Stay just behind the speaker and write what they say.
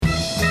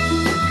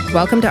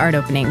Welcome to Art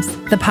Openings,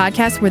 the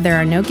podcast where there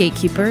are no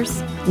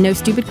gatekeepers, no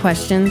stupid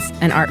questions,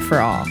 and art for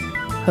all.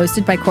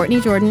 Hosted by Courtney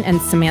Jordan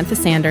and Samantha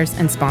Sanders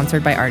and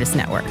sponsored by Artist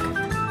Network.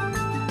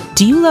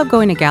 Do you love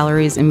going to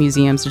galleries and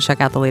museums to check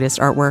out the latest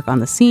artwork on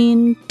the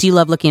scene? Do you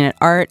love looking at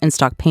art and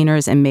stock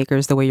painters and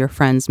makers the way your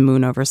friends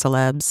moon over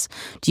celebs?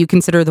 Do you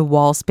consider the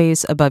wall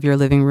space above your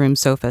living room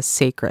sofa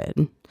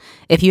sacred?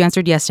 If you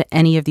answered yes to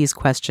any of these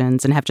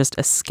questions and have just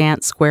a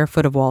scant square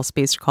foot of wall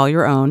space to call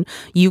your own,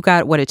 you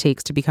got what it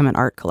takes to become an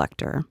art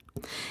collector.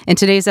 In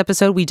today's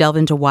episode, we delve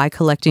into why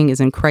collecting is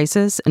in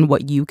crisis and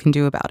what you can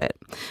do about it,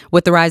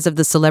 what the rise of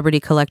the celebrity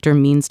collector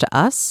means to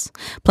us.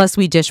 Plus,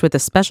 we dish with a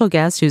special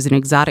guest who's an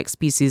exotic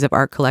species of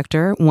art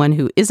collector, one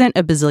who isn't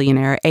a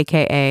bazillionaire,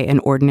 aka an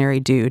ordinary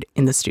dude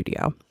in the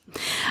studio.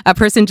 A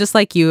person just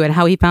like you, and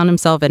how he found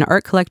himself an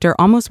art collector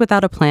almost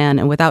without a plan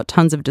and without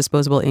tons of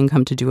disposable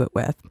income to do it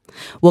with.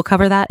 We'll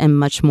cover that and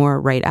much more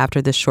right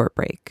after this short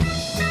break.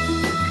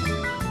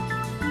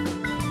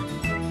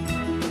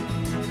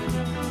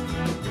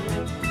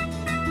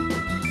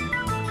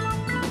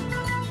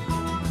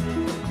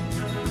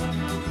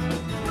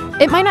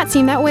 It might not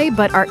seem that way,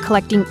 but art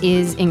collecting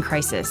is in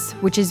crisis,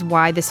 which is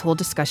why this whole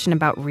discussion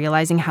about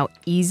realizing how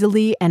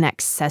easily and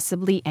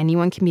accessibly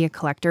anyone can be a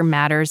collector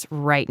matters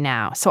right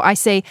now. So I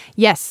say,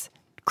 yes,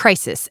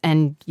 crisis,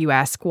 and you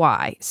ask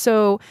why.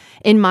 So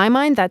in my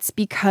mind, that's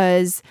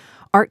because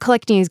art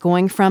collecting is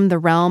going from the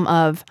realm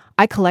of,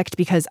 I collect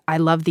because I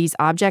love these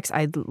objects,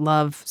 I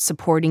love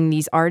supporting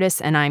these artists,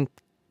 and I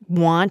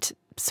want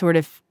sort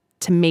of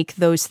to make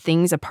those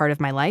things a part of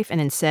my life, and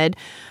instead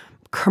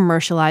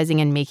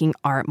commercializing and making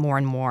art more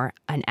and more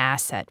an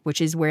asset, which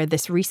is where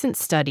this recent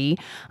study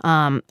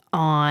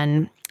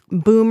on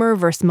boomer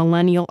versus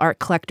millennial art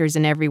collectors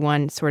and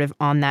everyone sort of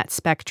on that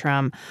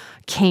spectrum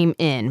came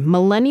in.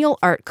 Millennial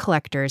art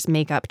collectors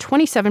make up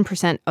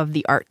 27% of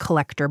the art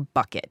collector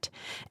bucket,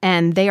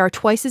 and they are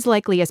twice as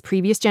likely as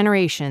previous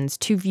generations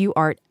to view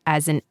art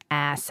as an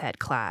asset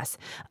class.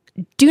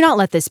 Do not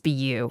let this be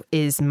you,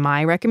 is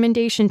my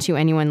recommendation to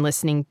anyone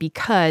listening,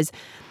 because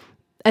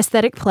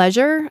aesthetic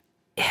pleasure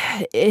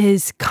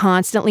is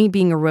constantly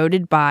being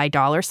eroded by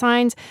dollar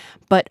signs,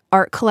 but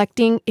art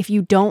collecting, if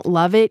you don't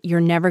love it,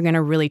 you're never going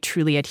to really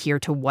truly adhere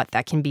to what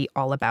that can be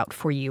all about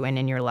for you and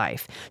in your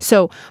life.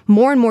 So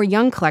more and more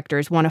young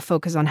collectors want to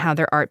focus on how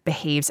their art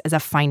behaves as a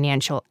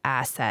financial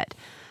asset.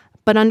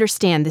 But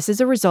understand, this is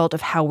a result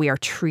of how we are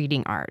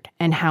treating art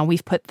and how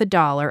we've put the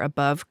dollar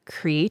above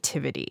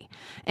creativity.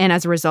 And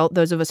as a result,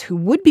 those of us who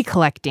would be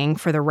collecting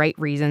for the right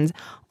reasons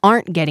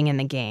aren't getting in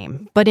the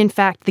game. But in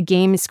fact, the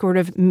game is sort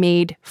of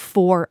made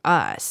for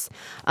us.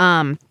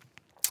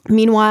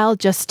 Meanwhile,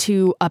 just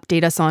to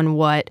update us on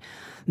what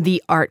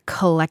the art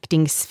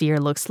collecting sphere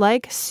looks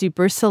like,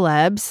 super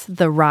celebs,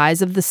 the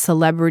rise of the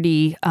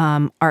celebrity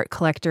art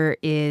collector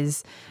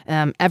is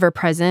ever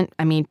present.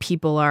 I mean,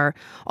 people are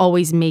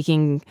always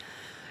making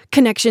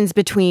connections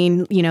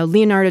between,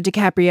 Leonardo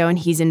DiCaprio, and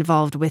he's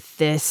involved with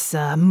this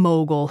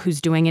mogul who's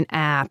doing an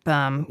app,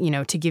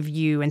 to give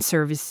you and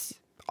service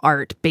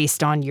art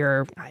based on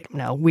your,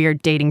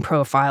 weird dating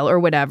profile or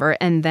whatever.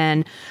 And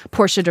then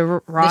Portia de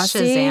Rossi.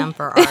 The Shazam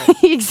for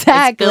art.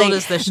 Exactly. It's billed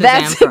as the Shazam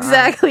That's for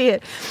exactly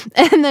it.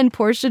 And then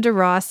Portia de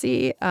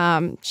Rossi,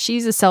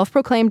 she's a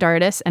self-proclaimed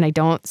artist, and I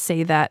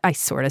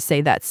sort of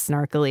say that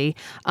snarkily.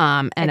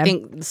 And I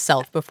think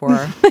self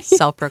before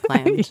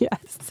self-proclaimed.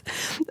 Yes.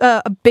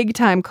 A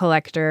big-time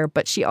collector,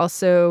 but she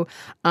also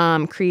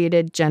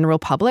created General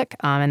Public,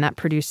 and that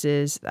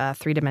produces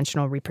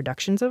three-dimensional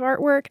reproductions of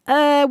artwork.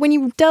 When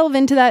you delve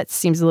into that, it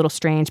seems a little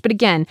strange. But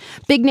again,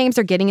 big names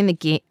are getting in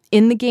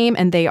the game,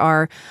 and they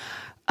are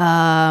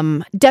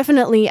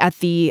definitely at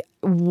the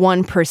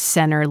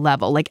 1%er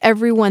level. Like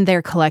everyone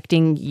they're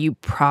collecting, you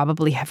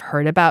probably have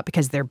heard about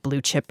because they're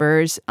blue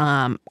chippers.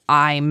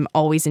 I'm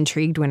always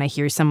intrigued when I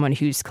hear someone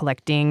who's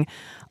collecting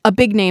a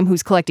big name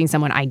who's collecting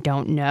someone I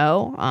don't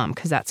know,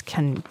 because that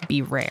can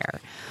be rare.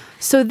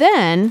 So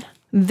then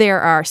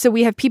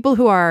we have people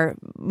who are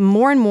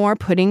more and more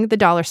putting the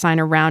dollar sign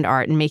around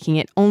art and making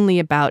it only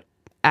about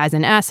as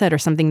an asset or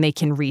something they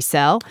can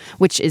resell,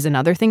 which is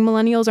another thing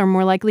millennials are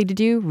more likely to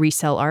do,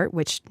 resell art,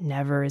 which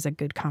never is a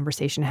good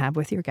conversation to have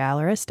with your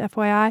gallerist,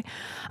 FYI.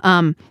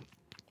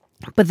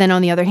 But then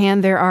on the other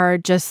hand, there are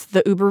just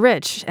the uber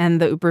rich and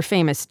the uber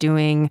famous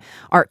doing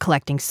art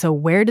collecting. So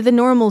where do the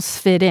normals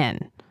fit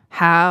in?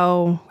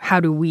 How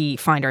do we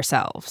find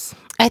ourselves?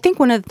 I think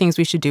one of the things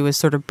we should do is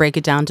sort of break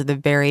it down to the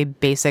very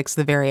basics,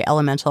 the very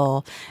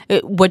elemental.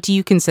 What do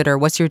you consider?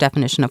 What's your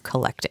definition of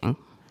collecting?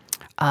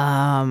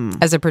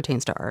 As it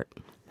pertains to art?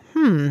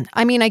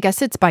 I mean, I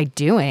guess it's by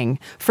doing.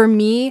 For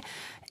me,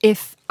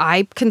 if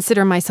I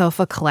consider myself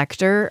a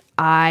collector,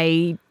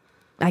 I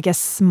guess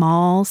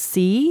small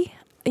c,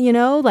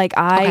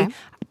 I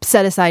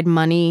set aside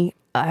money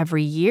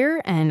every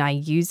year and I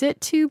use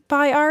it to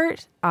buy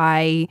art.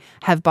 I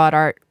have bought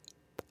art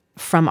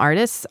from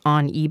artists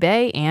on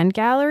eBay and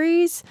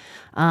galleries.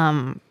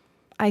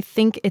 I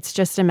think it's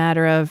just a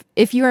matter of,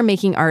 if you are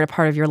making art a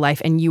part of your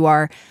life and you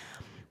are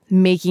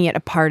making it a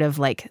part of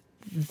like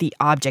the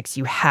objects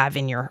you have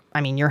in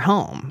your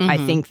home. I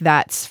think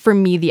that's, for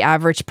me, the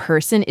average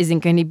person isn't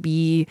going to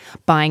be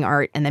buying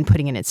art and then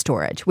putting it in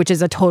storage, which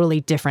is a totally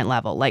different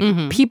level. Like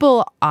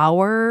people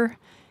our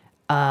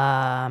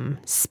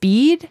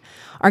speed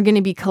are going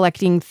to be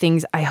collecting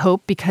things, I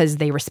hope, because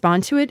they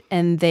respond to it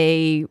and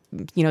they,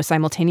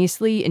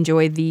 simultaneously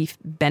enjoy the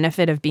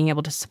benefit of being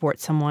able to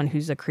support someone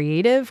who's a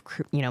creative,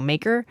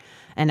 maker,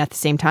 and at the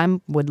same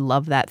time would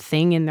love that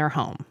thing in their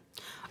home.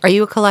 Are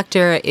you a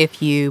collector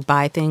if you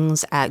buy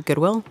things at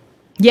Goodwill?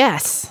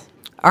 Yes.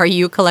 Are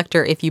you a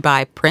collector if you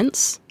buy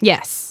prints?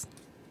 Yes.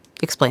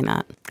 Explain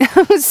that.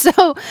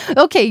 So,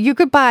 okay, you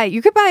could buy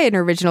an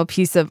original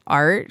piece of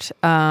art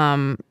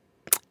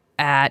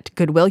at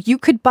Goodwill. You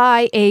could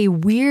buy a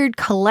weird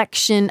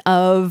collection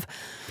of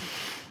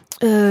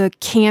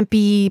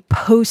campy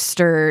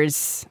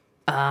posters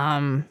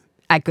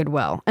at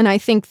Goodwill. And I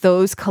think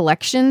those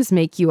collections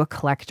make you a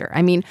collector.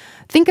 I mean,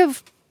 think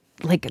of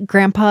like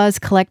grandpas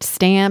collect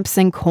stamps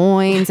and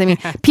coins. I mean,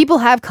 people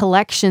have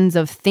collections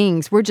of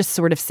things. We're just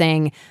sort of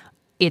saying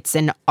it's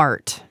an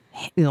art.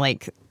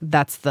 Like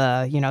that's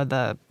the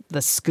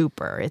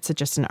scooper. It's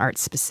just an art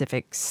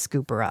specific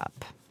scooper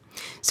up.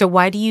 So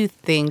why do you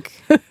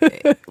think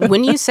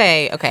when you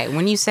say,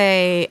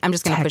 I'm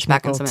just going to push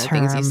back on some of the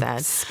things you said.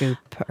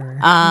 Scooper.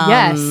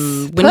 Yes.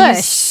 When push.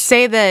 you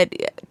say that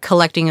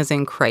collecting is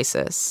in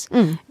crisis,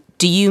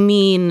 do you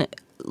mean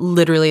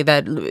literally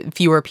that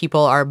fewer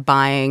people are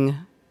buying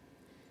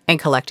and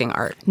collecting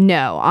art?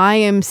 No, I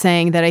am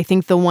saying that I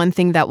think the one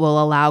thing that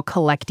will allow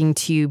collecting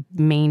to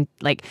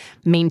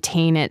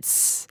maintain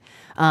its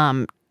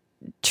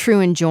true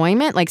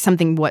enjoyment, like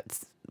something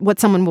what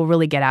someone will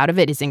really get out of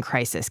it, is in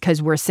crisis,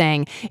 because we're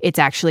saying it's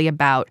actually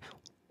about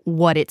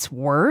what it's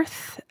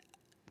worth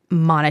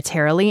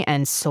monetarily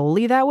and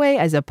solely that way,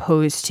 as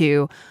opposed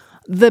to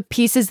the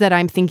pieces that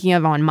I'm thinking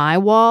of on my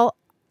wall.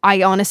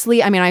 I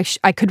honestly,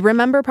 I could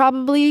remember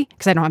probably,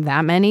 because I don't have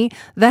that many,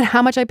 that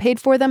how much I paid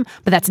for them,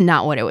 but that's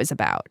not what it was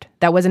about.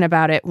 That wasn't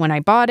about it when I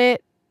bought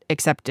it,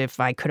 except if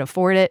I could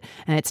afford it,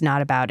 and it's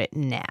not about it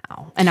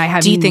now. And I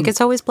have. Do you think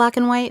it's always black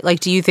and white? Like,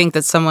 do you think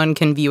that someone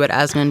can view it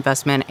as an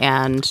investment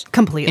and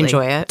completely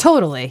enjoy it?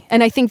 Totally.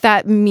 And I think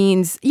that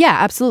means, yeah,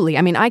 absolutely.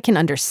 I mean, I can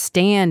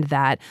understand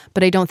that,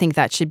 but I don't think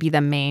that should be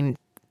the main.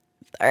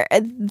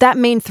 That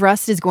main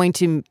thrust is going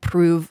to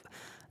prove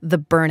the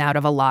burnout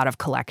of a lot of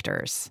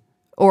collectors.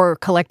 Or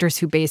collectors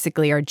who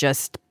basically are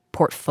just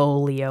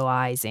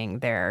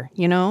portfolioizing their,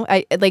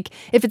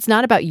 if it's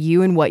not about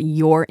you and what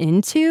you're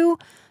into,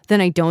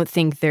 then I don't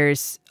think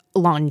there's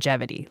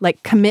longevity.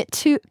 Like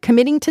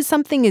committing to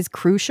something is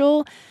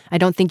crucial. I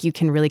don't think you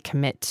can really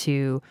commit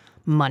to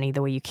money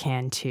the way you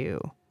can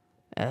to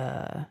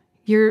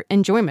your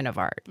enjoyment of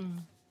art.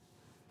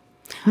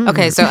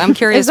 Okay, so I'm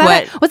curious was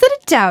that a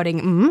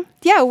doubting?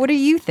 Yeah, what do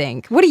you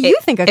think? What do you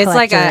think a collector It's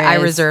like I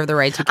is? reserve the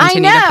right to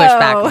continue to push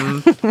back.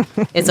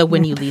 It's a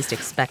when you least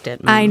expect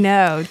it. I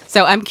know.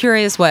 So I'm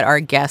curious what our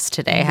guest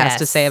today has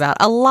to say about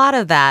a lot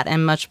of that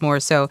and much more.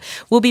 So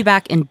we'll be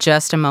back in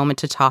just a moment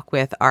to talk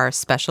with our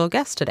special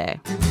guest today.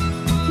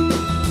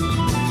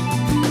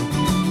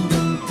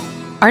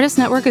 Artist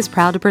Network is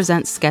proud to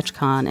present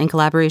SketchCon in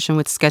collaboration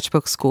with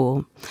Sketchbook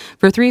School.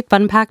 For 3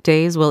 fun-packed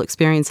days, we'll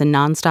experience a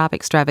nonstop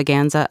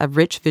extravaganza of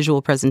rich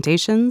visual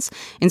presentations,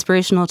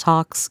 inspirational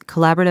talks,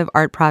 collaborative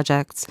art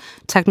projects,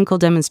 technical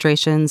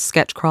demonstrations,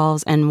 sketch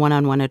crawls, and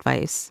one-on-one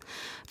advice.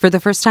 For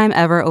the first time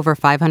ever, over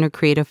 500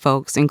 creative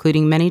folks,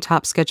 including many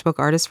top sketchbook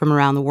artists from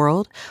around the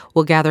world,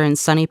 will gather in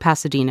sunny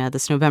Pasadena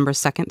this November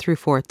 2nd through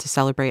 4th to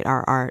celebrate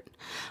our art.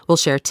 We'll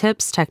share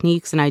tips,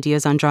 techniques, and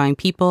ideas on drawing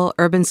people,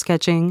 urban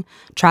sketching,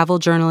 travel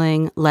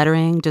journaling,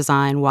 lettering,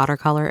 design,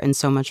 watercolor, and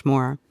so much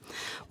more.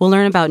 We'll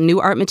learn about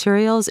new art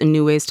materials and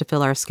new ways to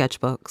fill our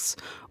sketchbooks.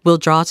 We'll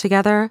draw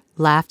together,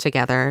 laugh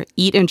together,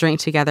 eat and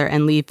drink together,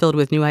 and leave filled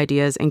with new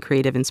ideas and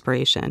creative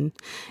inspiration.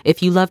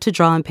 If you love to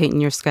draw and paint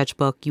in your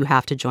sketchbook, you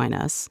have to join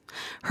us.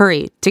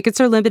 Hurry, tickets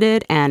are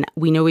limited, and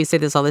we know we say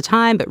this all the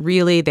time, but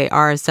really they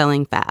are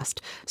selling fast.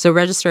 So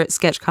register at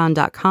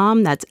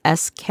sketchcon.com. That's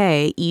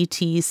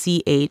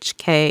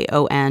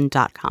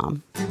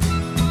SKETCHKON.com.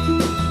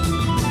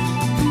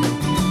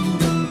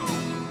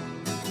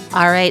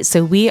 All right,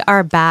 so we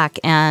are back,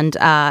 and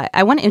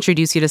I want to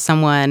introduce you to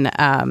someone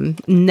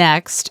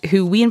next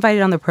who we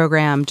invited on the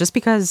program just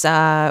because,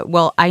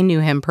 I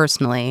knew him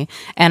personally,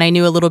 and I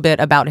knew a little bit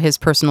about his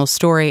personal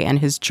story and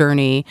his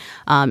journey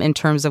in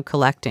terms of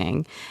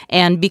collecting.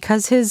 And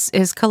because his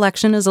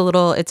collection is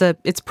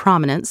it's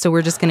prominent, so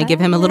we're just going to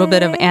give him a little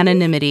bit of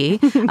anonymity.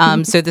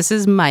 So this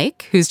is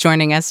Mike, who's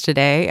joining us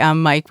today.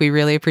 Mike, we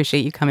really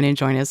appreciate you coming and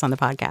joining us on the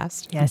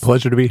podcast. Yes.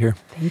 Pleasure to be here.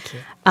 Thank you.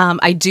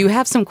 I do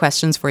have some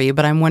questions for you,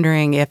 but I'm wondering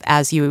if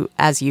as you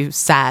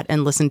sat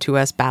and listened to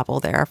us babble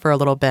there for a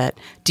little bit,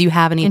 do you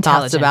have any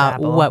thoughts about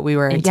babble. what we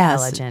were...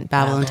 Intelligent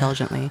babble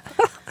intelligently.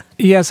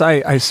 Yes,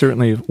 I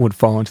certainly would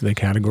fall into the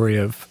category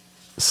of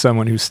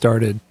someone who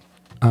started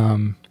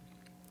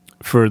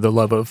for the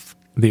love of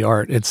the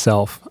art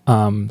itself,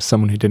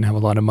 someone who didn't have a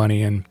lot of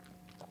money and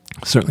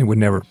certainly would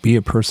never be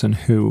a person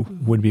who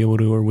would be able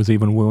to or was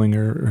even willing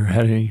or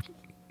had any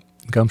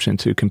gumption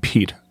to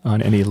compete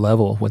on any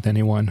level with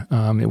anyone.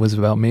 It was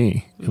about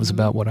me. It was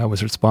about what I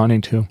was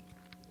responding to.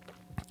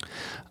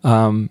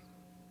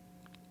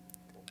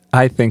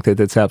 I think that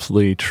it's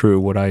absolutely true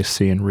what I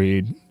see and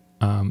read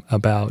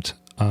about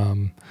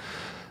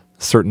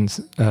certain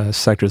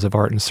sectors of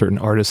art and certain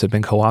artists have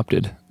been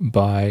co-opted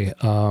by,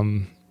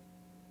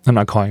 I'm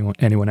not calling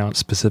anyone out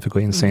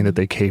specifically and saying that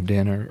they caved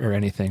in or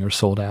anything or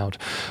sold out,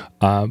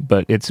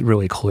 but it's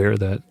really clear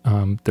that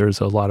there's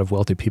a lot of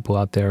wealthy people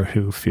out there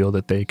who feel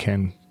that they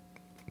can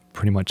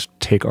pretty much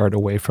take art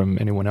away from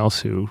anyone else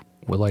who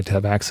would like to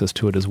have access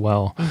to it as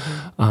well.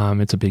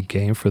 It's a big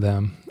game for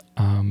them.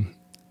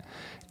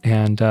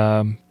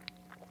 And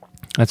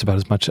that's about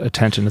as much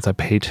attention as I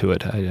pay to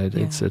it.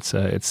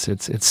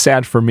 It's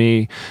sad for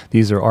me.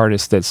 These are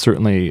artists that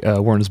certainly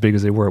weren't as big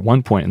as they were at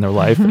one point in their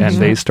life, and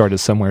they started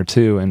somewhere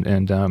too.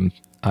 And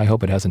I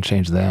hope it hasn't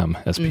changed them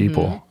as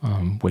people,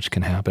 which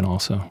can happen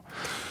also.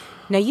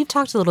 Now, you've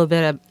talked a little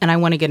bit, and I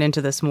want to get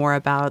into this more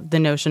about the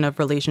notion of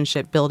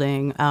relationship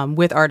building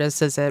with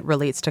artists as it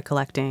relates to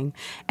collecting.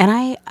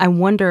 And I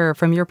wonder,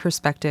 from your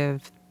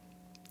perspective,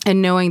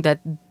 and knowing that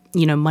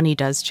money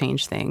does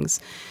change things,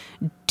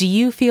 do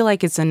you feel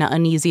like it's an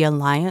uneasy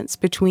alliance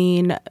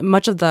between,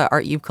 much of the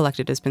art you've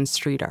collected has been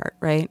street art,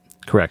 right?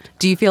 Correct.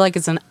 Do you feel like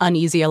it's an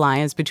uneasy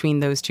alliance between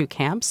those two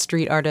camps,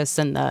 street artists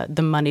and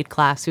the moneyed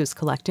class who's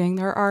collecting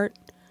their art?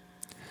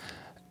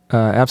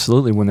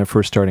 Absolutely, when they're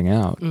first starting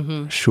out,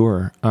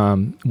 sure.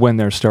 When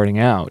they're starting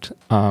out,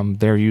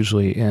 they're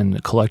usually in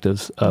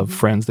collectives of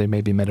friends they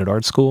maybe met at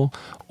art school,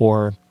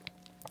 or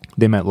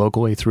they met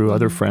locally through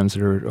other friends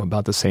that are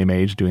about the same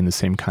age, doing the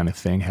same kind of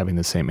thing, having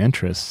the same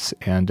interests,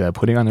 and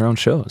putting on their own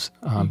shows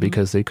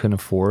because they couldn't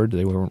afford,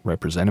 they weren't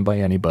represented by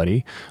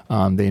anybody.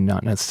 They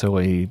not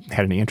necessarily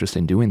had any interest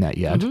in doing that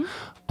yet.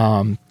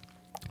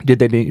 Did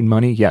they need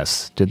money?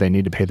 Yes. Did they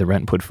need to pay the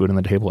rent and put food on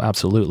the table?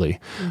 Absolutely.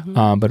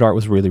 But art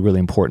was really, really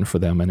important for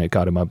them, and it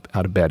got them up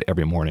out of bed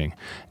every morning.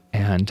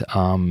 And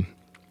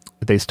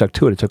they stuck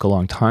to it. It took a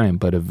long time,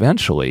 but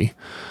eventually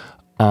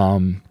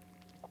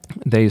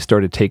they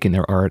started taking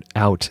their art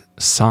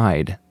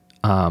outside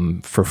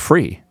for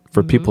free,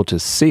 for people to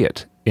see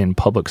it in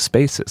public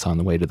spaces, on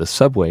the way to the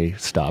subway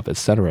stop,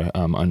 etc.,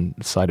 on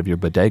the side of your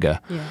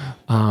bodega.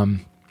 A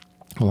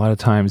lot of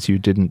times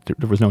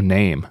there was no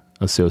name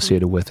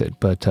associated with it,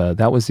 but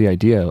that was the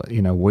idea.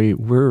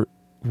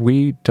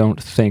 We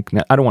don't think,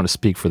 I don't want to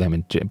speak for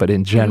them, but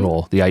in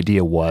general, the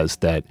idea was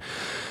that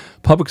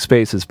public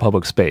space is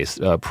public space.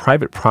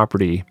 Private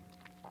property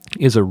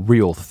is a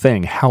real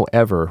thing.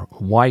 However,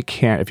 why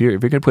can't, if you're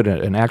going to put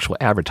an actual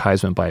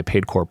advertisement by a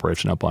paid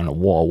corporation up on a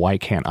wall, why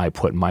can't I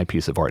put my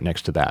piece of art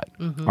next to that?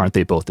 Aren't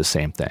they both the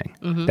same thing?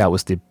 That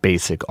was the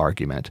basic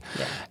argument.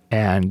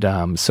 And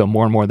so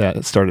more and more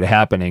that started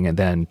happening, and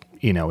then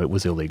it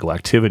was illegal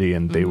activity,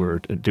 and they were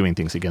doing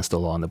things against the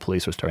law, and the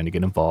police were starting to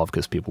get involved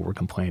because people were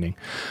complaining.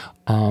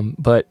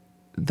 But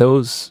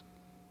those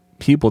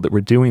people that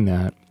were doing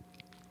that,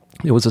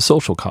 it was a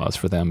social cause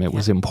for them. It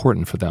was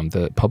important for them.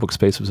 The public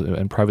space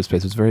and private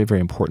space was a very, very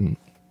important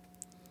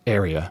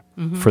area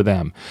for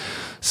them.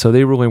 So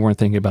they really weren't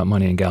thinking about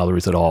money in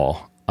galleries at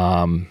all.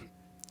 And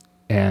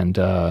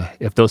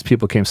if those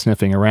people came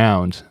sniffing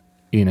around,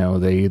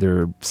 they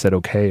either said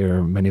okay,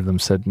 or many of them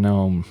said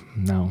no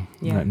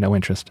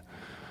interest.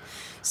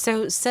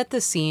 So set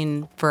the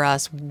scene for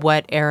us,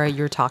 what era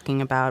you're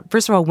talking about.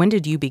 First of all, when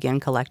did you begin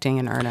collecting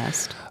in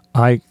earnest?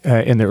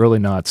 In the early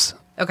noughts.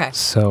 Okay.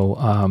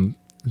 So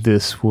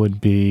this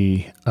would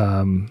be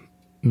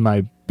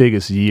my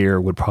biggest year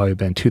would probably have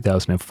been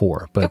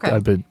 2004, but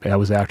I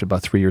was active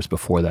about 3 years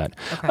before that.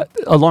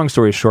 A long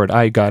story short,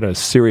 I got a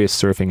serious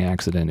surfing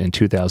accident in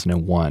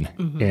 2001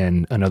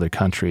 in another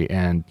country,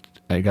 and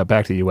I got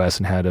back to the U.S.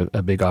 and had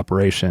a big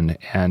operation,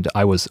 and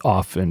I was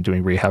off and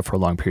doing rehab for a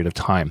long period of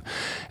time.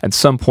 At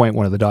some point,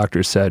 one of the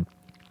doctors said,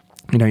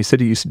 you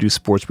said you used to do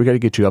sports. We got to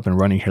get you up and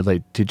running here.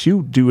 Like, did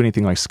you do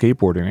anything like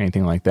skateboarding or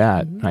anything like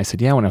that? And I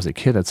said, yeah, when I was a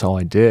kid, that's all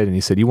I did. And he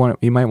said, you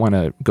might want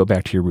to go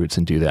back to your roots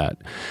and do that.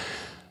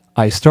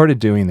 I started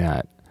doing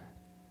that,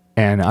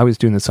 and I was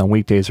doing this on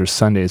weekdays or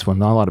Sundays when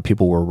not a lot of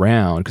people were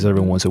around because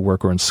everyone was at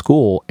work or in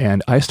school.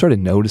 And I started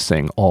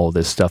noticing all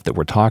this stuff that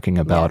we're talking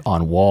about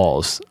on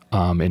walls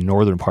in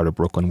northern part of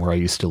Brooklyn where I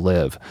used to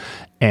live.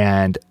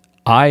 And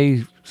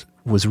I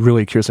was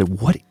really curious, like,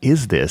 what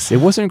is this?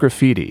 It wasn't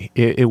graffiti.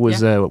 It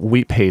was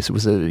wheat paste. It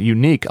was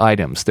unique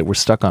items that were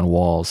stuck on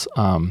walls.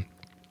 And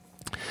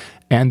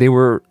they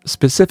were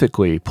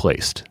specifically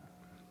placed.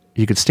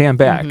 You could stand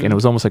back, and it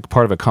was almost like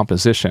part of a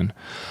composition.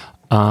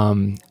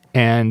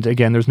 And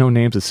again, there's no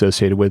names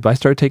associated with it, but I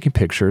started taking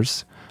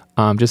pictures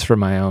just for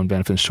my own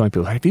benefit, showing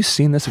people, have you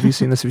seen this? Have you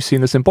seen this? Have you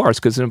seen this in bars?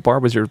 Because a bar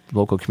was your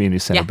local community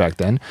center back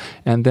then.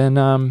 And then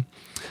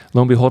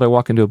lo and behold, I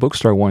walk into a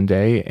bookstore one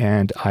day,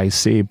 and I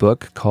see a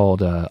book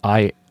called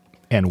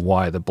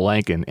I-N-Y, the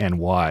blank in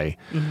N-Y.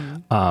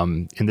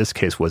 In this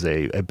case was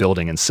a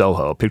building in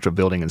Soho, a picture of a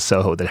building in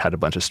Soho that had a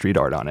bunch of street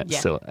art on it.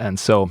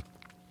 So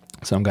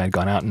some guy had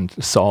gone out and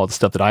saw the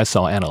stuff that I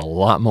saw and a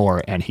lot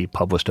more, and he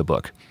published a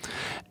book.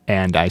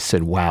 And I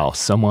said, wow,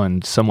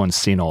 someone's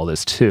seen all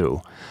this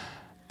too.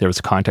 There was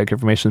contact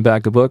information in the back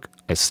of the book.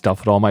 I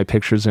stuffed all my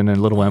pictures in a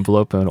little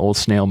envelope, an old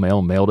snail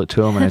mail, mailed it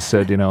to him. And I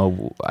said,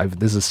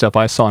 this is stuff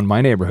I saw in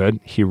my neighborhood.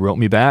 He wrote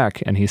me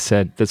back and he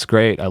said, that's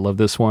great. I love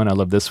this one. I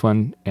love this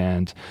one.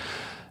 And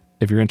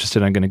if you're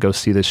interested, I'm going to go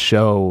see this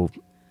show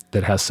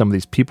that has some of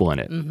these people in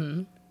it.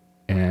 Mm-hmm.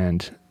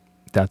 And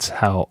that's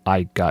how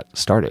I got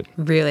started.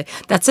 Really?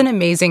 That's an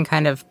amazing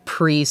kind of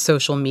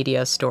pre-social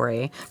media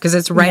story, because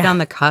it's right on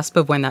the cusp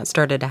of when that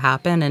started to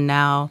happen. And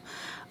now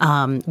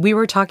we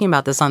were talking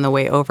about this on the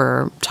way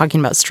over,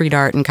 talking about street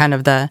art and kind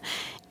of the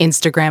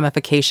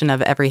Instagramification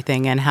of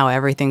everything and how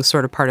everything's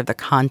sort of part of the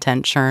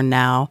content churn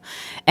now.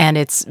 And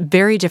it's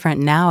very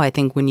different now, I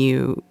think, when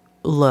you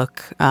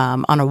look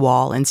on a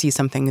wall and see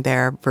something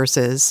there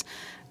versus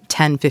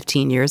 10,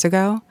 15 years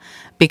ago,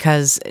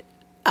 because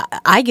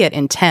I get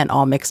intent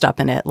all mixed up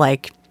in it.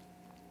 Like,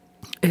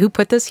 who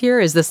put this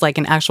here? Is this like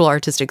an actual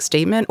artistic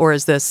statement, or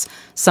is this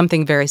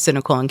something very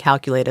cynical and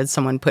calculated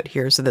someone put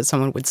here so that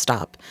someone would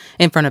stop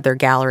in front of their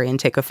gallery and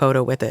take a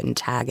photo with it and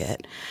tag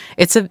it?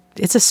 It's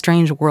a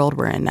strange world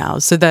we're in now.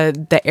 So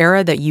the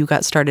era that you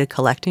got started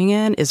collecting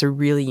in is a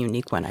really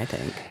unique one, I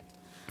think.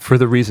 For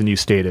the reason you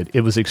stated,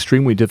 it was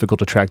extremely difficult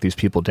to track these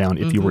people down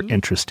if you were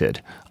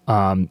interested.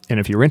 And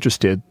if you're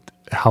interested,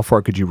 how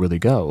far could you really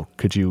go?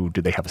 Did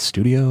they have a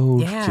studio?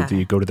 Yeah. Did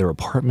you go to their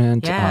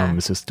apartment? Yeah.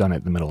 Is this done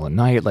at the middle of the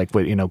night? Like,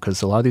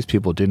 because a lot of these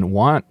people didn't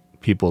want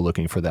people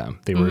looking for them.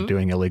 They were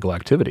doing illegal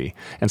activity.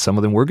 And some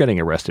of them were getting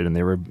arrested and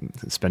they were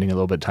spending a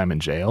little bit of time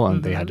in jail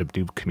and they had to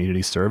do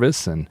community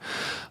service and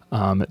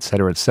et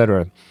cetera, et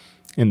cetera.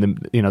 In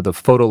the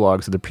photo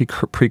logs of the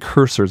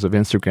precursors of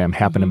Instagram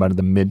happened about in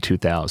the mid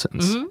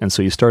 2000s. And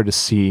so you started to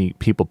see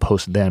people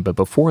post then. But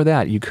before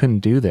that, you couldn't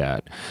do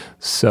that.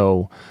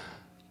 So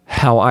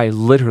how I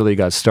literally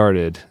got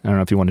started, I don't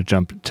know if you want to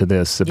jump to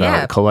this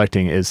about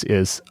collecting,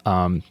 is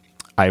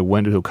I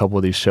went to a couple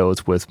of these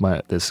shows with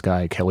this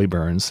guy, Kelly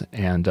Burns,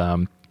 and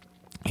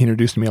he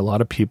introduced me to a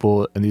lot of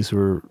people, and these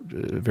were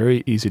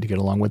very easy to get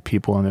along with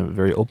people, and they were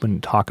very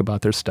open to talk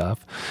about their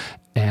stuff.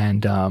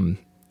 And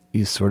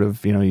you sort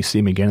of, you see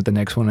him again at the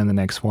next one and the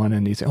next one,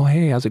 and you say, oh,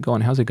 hey, how's it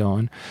going? How's it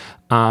going?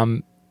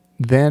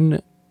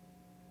 Then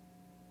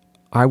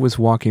I was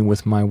walking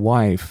with my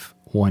wife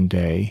one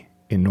day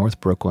in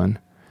North Brooklyn,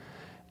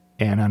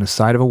 and on the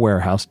side of a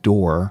warehouse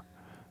door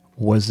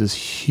was this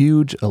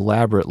huge,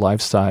 elaborate,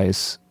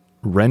 life-size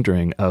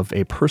rendering of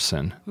a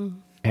person.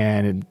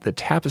 And the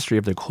tapestry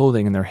of their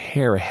clothing and their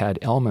hair had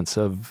elements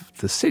of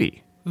the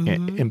city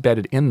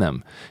embedded in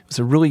them. It was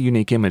a really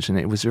unique image, and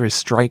it was very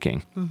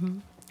striking.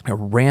 I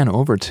ran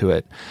over to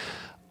it.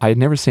 I had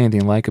never seen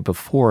anything like it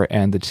before,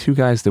 and the two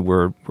guys that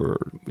were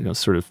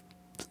sort of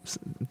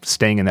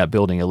staying in that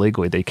building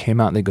illegally, they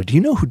came out and they go, do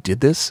you know who did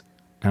this?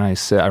 And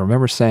I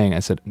remember saying,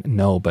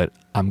 no, but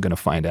I'm going to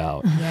find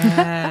out.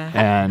 Yeah.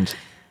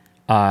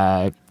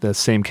 And the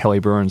same Kelly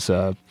Burns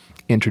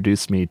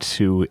introduced me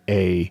to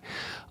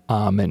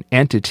an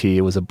entity.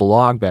 It was a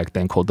blog back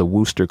then called the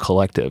Wooster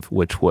Collective,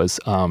 which was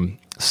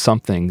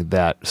something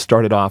that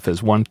started off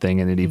as one thing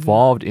and it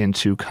evolved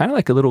into kind of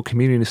like a little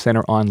community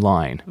center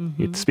online.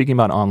 Speaking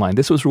about online,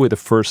 this was really the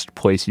first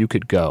place you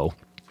could go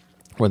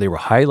where they were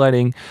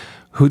highlighting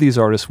who these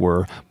artists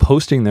were,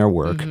 posting their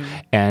work,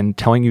 and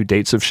telling you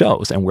dates of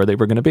shows and where they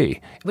were going to be.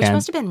 Which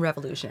must have been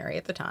revolutionary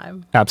at the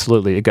time.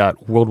 Absolutely. It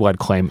got worldwide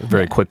acclaim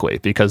very quickly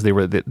because they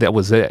were that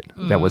was it.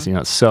 That was,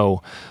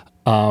 so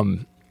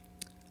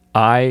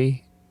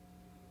I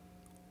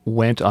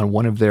went on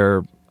one of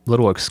their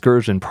little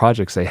excursion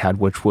projects they had,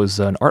 which was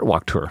an art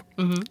walk tour.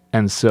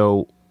 And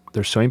so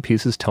they're showing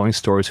pieces, telling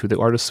stories, who the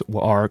artists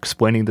are,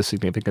 explaining the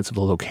significance of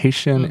the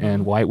location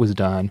and why it was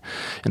done,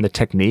 and the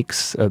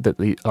techniques that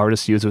the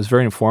artists used. It was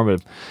very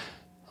informative.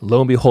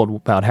 Lo and behold,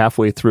 about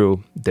halfway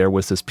through, there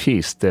was this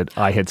piece that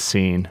I had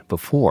seen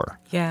before.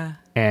 Yeah.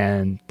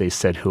 And they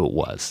said who it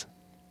was.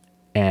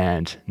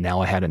 And now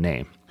I had a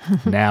name.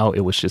 Now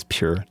it was just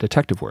pure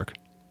detective work.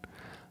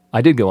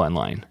 I did go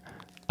online.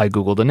 I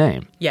Googled the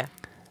name. Yeah.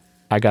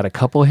 I got a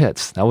couple of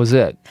hits. That was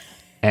it.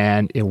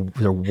 And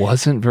there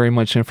wasn't very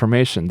much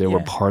information. They were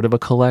part of a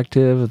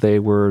collective. They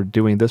were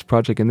doing this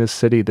project in this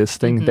city, this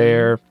thing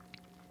there.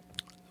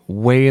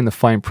 Way in the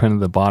fine print at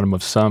the bottom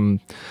of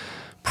some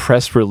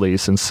press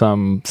release and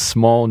some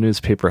small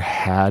newspaper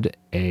had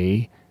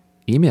a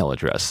email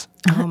address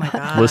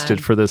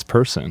listed for this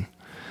person.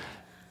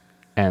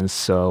 And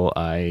so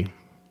I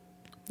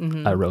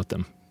wrote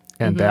them.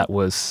 And that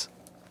was,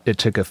 it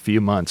took a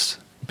few months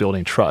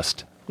building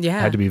trust. Yeah.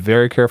 I had to be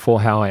very careful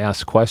how I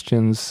asked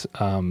questions.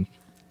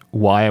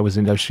 Why I was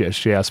in there.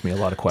 She asked me a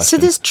lot of questions. So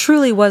this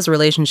truly was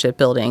relationship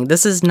building.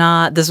 This was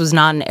not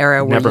an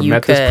era where Never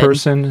met this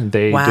person.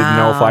 They didn't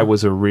know if I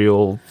was a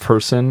real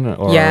person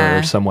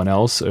or someone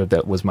else, or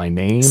that was my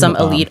name. Some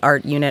elite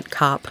art unit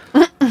cop.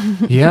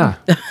 Yeah.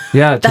 To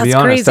be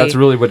honest, crazy. that's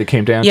really what it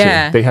came down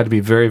to. They had to be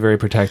very, very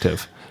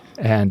protective.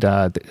 And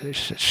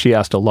she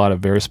asked a lot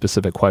of very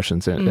specific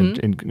questions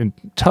and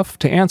tough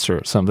to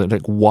answer. Something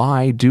like,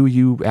 why do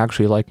you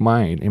actually like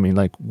mine? I mean,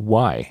 like,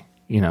 why?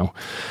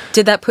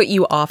 Did that put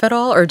you off at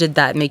all, or did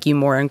that make you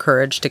more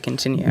encouraged to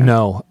continue?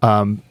 No.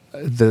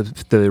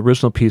 The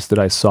original piece that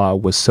I saw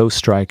was so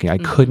striking. I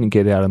couldn't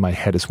get it out of my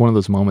head. It's one of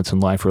those moments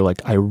in life where,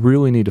 like, I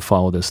really need to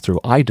follow this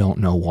through. I don't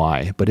know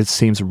why, but it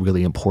seems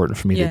really important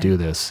for me to do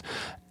this.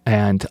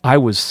 And I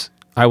was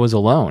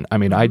alone. I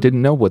mean, I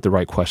didn't know what the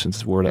right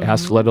questions were to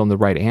ask, let alone the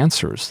right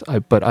answers.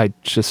 But I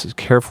just, as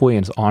carefully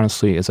and as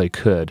honestly as I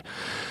could.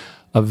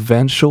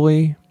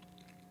 Eventually,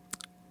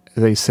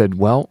 they said,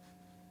 well,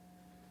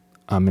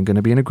 I'm going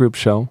to be in a group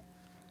show.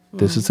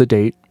 This is the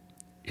date.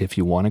 If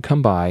you want to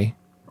come by,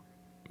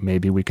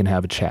 maybe we can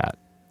have a chat.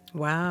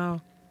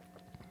 Wow.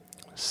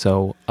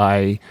 So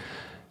I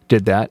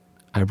did that.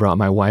 I brought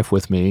my wife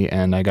with me,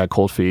 and I got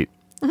cold feet.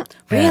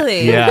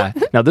 Really? Yeah.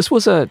 Now this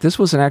was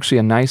actually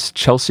a nice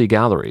Chelsea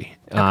gallery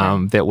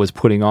that was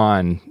putting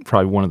on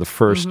probably one of the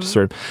first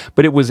sort of,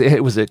 but it was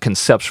a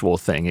conceptual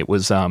thing. It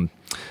was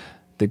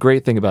the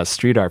great thing about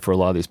street art for a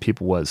lot of these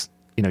people was,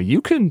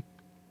 you can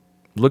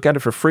look at it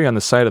for free on the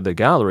site of the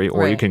gallery,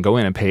 or you can go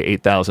in and pay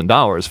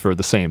 $8,000 for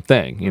the same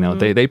thing.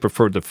 They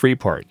preferred the free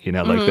part,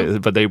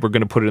 but they were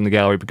going to put it in the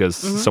gallery because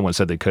someone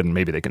said they couldn't.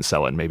 Maybe they can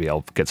sell it, and maybe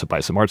I'll get to buy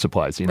some art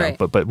supplies,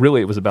 But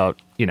really, it was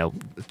about,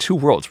 two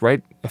worlds,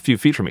 right? A few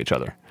feet from each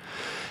other.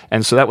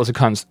 And so that was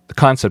the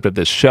concept of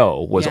this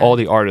show, was all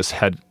the artists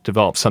had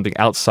developed something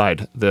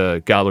outside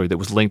the gallery that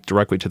was linked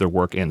directly to their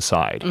work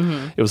inside.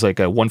 It was like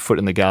 1 foot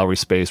in the gallery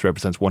space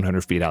represents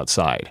 100 feet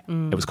outside.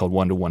 It was called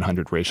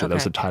 1:100 ratio. That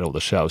was the title of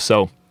the show.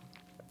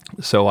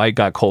 So I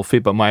got cold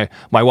feet, but my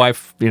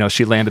wife,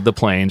 she landed the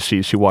plane.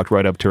 She walked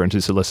right up to her and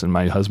she said, listen,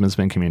 my husband's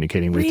been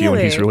communicating with you,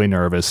 and he's really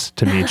nervous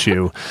to meet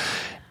you.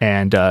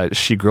 And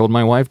she grilled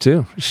my wife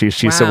too. She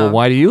said, well,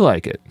 why do you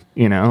like it?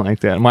 Like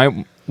that.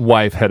 My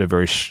wife had a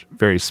very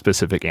very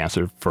specific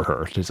answer for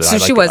her. She said, so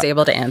she was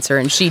able to answer,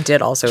 and she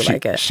did also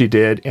like it. She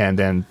did, and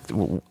then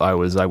I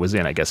was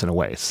in, I guess, in a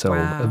way. So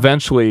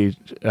eventually,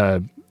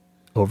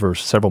 over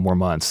several more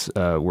months,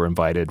 we're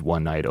invited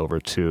one night over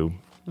to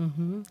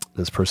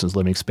this person's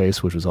living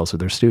space, which was also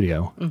their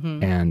studio,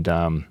 and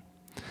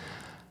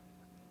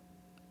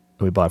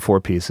we bought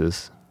 4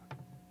 pieces,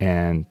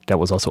 and that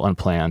was also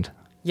unplanned.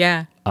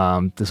 Yeah.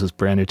 This was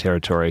brand new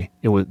territory.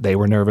 They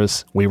were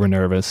nervous. We were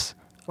nervous.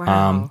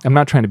 Wow. I'm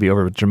not trying to be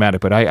over dramatic,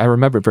 but I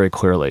remember it very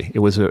clearly. It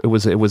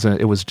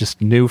was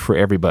just new for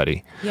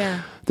everybody.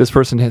 Yeah. This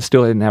person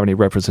still didn't have any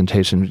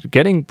representation.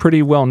 Getting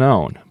pretty well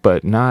known,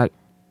 but not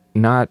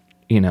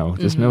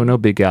there's no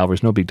big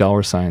galleries, no big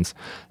dollar signs.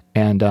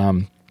 And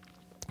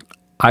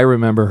I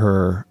remember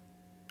her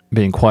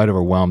being quite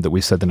overwhelmed that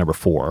we said the number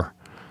 4,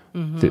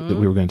 that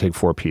we were going to take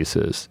 4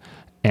 pieces.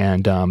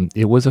 And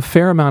it was a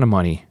fair amount of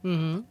money.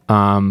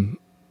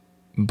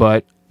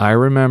 But I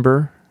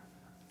remember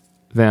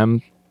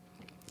them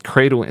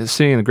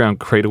sitting on the ground,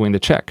 cradling the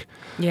check.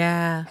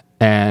 Yeah.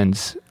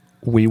 And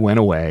we went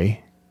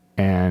away,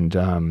 and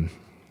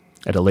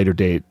at a later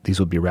date, these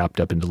would be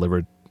wrapped up and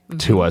delivered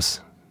to us,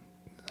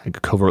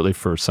 like, covertly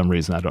for some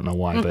reason. I don't know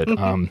why. But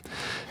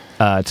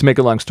to make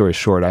a long story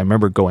short, I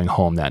remember going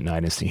home that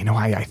night and saying,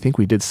 I think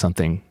we did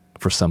something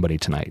for somebody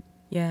tonight.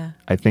 Yeah.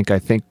 I think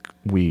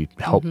we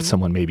helped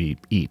someone maybe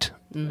eat,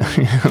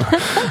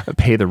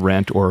 pay the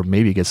rent, or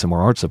maybe get some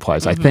more art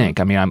supplies. I think.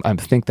 I mean, I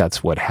think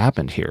that's what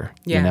happened here.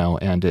 Yeah.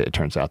 And it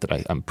turns out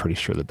that I'm pretty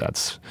sure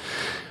that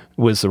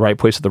was the right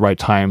place at the right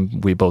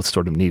time. We both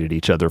sort of needed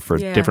each other for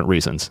different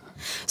reasons.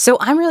 So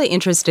I'm really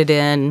interested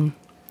in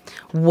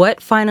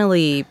what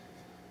finally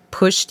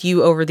pushed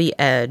you over the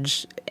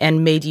edge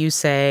and made you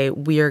say,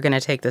 we are going to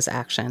take this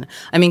action?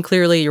 I mean,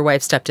 clearly your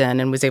wife stepped in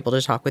and was able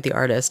to talk with the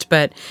artist,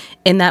 but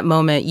in that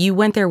moment, you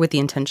went there with the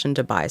intention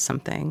to buy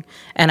something.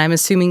 And I'm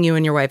assuming you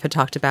and your wife had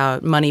talked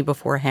about money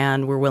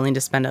beforehand, were willing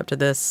to spend up to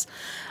this.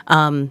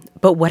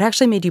 But what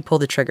actually made you pull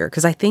the trigger?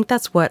 Because I think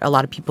that's what a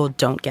lot of people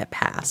don't get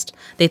past.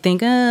 They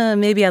think,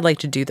 maybe I'd like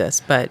to do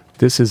this, but...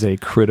 This is a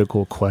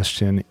critical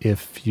question.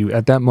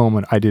 At that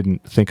moment, I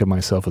didn't think of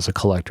myself as a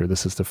collector.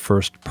 This is the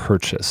first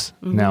purchase.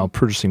 Now,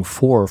 purchasing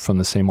 4 from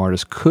the same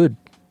artist could,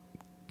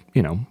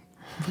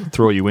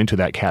 throw you into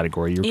that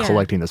category. You're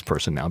collecting this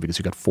person now because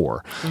you got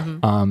 4.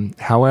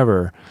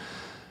 However,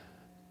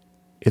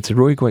 it's a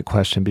really great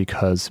question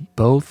because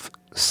both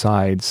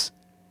sides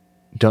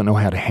don't know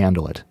how to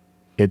handle it.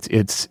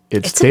 It's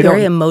a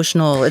very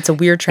emotional. It's a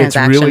weird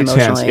transaction. It's really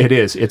emotionally. tense. It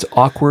is. It's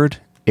awkward.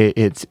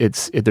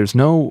 There's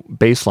no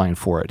baseline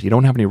for it. You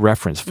don't have any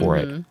reference for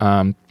it.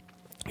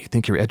 You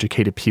think you're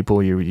educated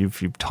people.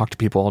 You've talked to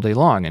people all day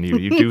long, and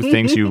you do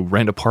things. You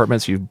rent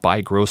apartments. You buy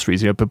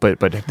groceries.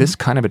 But this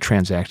kind of a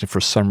transaction for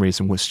some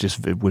reason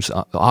was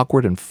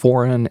awkward and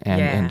foreign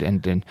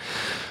and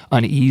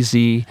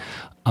uneasy.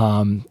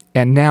 And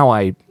now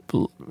I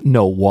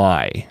know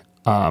why.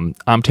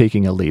 I'm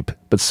taking a leap,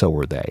 but so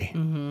were they.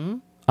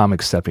 I'm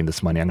accepting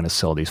this money. I'm going to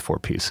sell these 4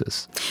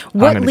 pieces.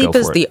 What leap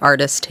is the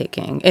artist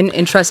taking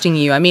in trusting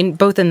you? I mean,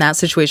 both in that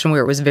situation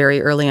where it was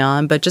very early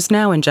on, but just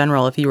now in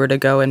general, if you were to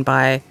go and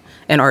buy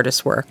an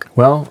artist's work?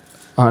 Well,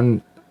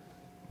 on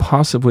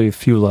possibly a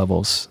few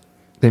levels,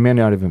 they may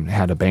not even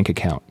had a bank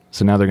account.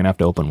 So now they're going to have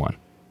to open one.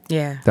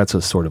 Yeah. That's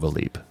a sort of a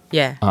leap.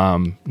 Yeah.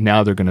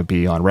 Now they're going to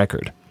be on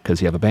record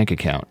because you have a bank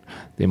account.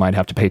 They might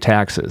have to pay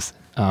taxes.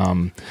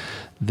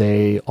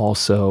 They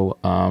also,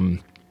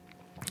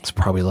 it's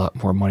probably a lot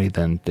more money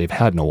than they've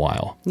had in a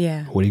while.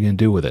 Yeah. What are you going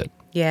to do with it?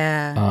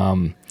 Yeah.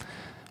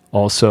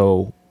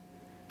 Also,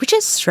 which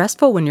is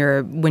stressful when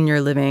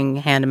you're living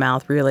hand to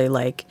mouth, really,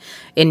 like,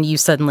 and you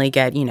suddenly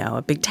get,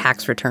 a big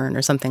tax return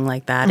or something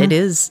like that.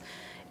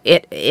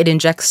 It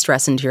injects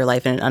stress into your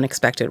life in an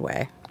unexpected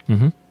way.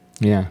 Mm-hmm.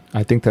 Yeah,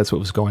 I think that's what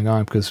was going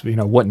on because,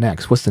 what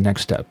next? What's the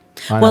next step?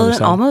 Well,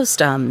 it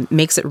almost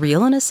makes it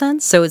real in a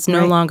sense. So it's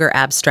no longer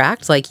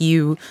abstract. Like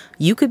you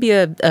could be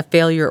a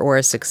failure or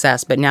a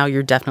success, but now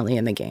you're definitely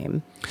in the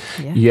game.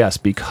 Yeah. Yes,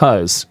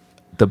 because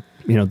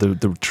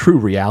the true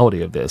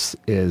reality of this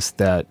is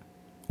that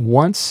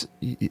once,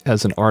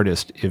 as an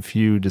artist, if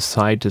you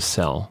decide to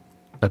sell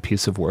a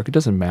piece of work, it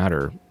doesn't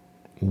matter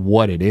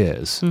what it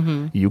is.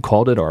 Mm-hmm. You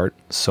called it art.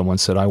 Someone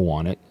said, I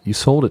want it. You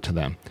sold it to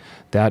them.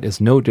 That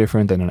is no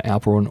different than an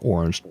apple or an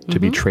orange to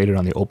be traded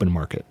on the open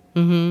market.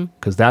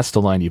 Because that's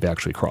the line you've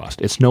actually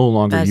crossed. It's no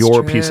longer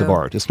your piece of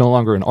art. It's no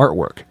longer an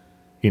artwork.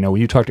 When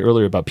you talked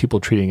earlier about people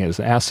treating it as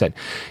an asset,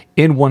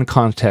 in one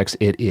context,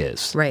 it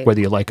is,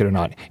 whether you like it or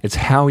not. It's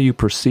how you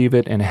perceive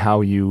it and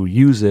how you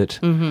use it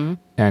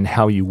and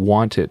how you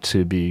want it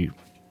to be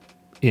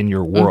in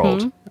your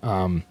world.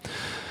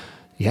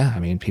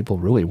 People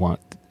really want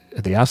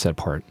the asset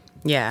part.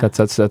 Yeah,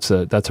 that's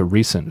a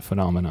recent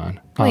phenomenon.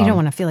 Well, you don't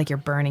want to feel like you're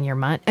burning your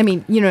money. I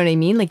mean, you know what I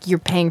mean? Like you're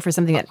paying for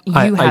something that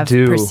you have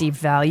perceived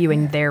value,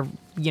 and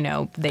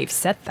they've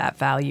set that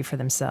value for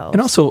themselves.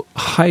 And also,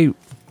 high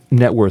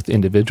net worth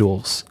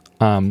individuals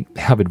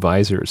have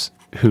advisors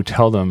who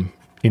tell them,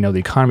 the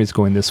economy is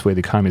going this way, the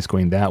economy is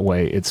going that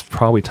way. It's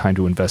probably time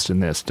to invest in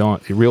this.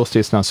 Real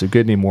estate's not so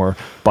good anymore.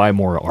 Buy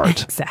more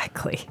art.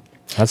 Exactly.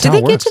 That's did how they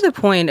it get works. to the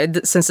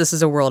point, since this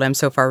is a world I'm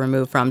so far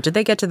removed from, did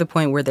they get to the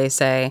point where they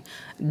say,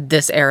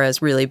 this era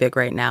is really big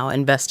right now,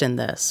 invest in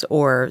this,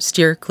 or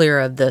steer clear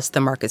of this,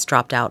 the market's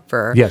dropped out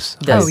for yes.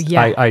 this? Oh,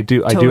 yeah. I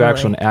do Totally.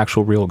 actually an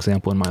actual real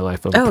example in my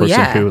life of a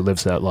person who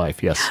lives that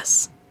life.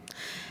 Yes.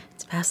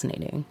 It's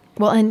fascinating.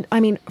 Well, and I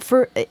mean,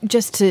 further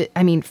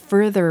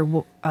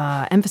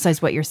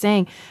emphasize what you're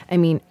saying, I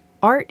mean,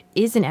 art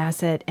is an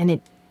asset and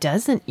it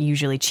doesn't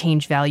usually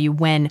change value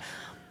when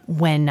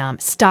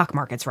stock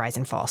markets rise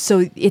and fall.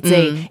 So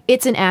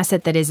it's an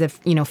asset that is a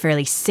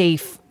fairly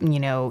safe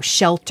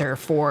shelter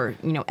for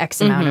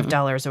X amount of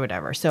dollars or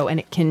whatever. So and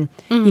it can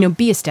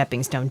be a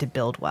stepping stone to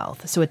build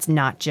wealth. So it's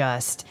not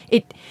just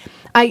it.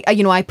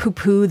 I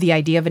poo-poo the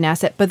idea of an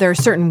asset, but there are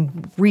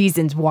certain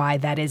reasons why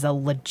that is a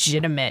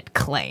legitimate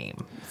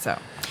claim. So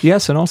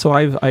yes, and also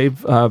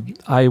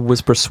I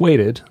was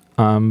persuaded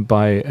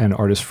by an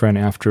artist friend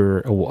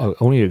after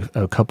only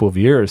a couple of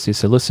years. He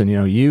said, "Listen,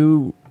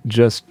 you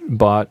just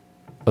bought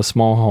a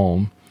small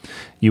home.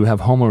 You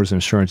have homeowners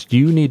insurance.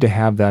 You need to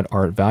have that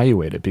art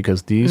evaluated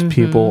because these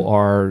people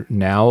are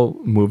now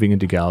moving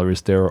into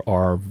galleries.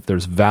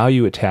 There's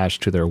value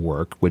attached to their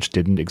work, which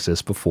didn't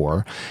exist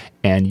before,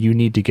 and you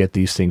need to get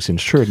these things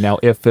insured. Now,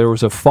 if there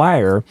was a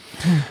fire,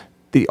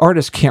 the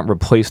artist can't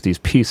replace these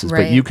pieces,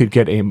 but you could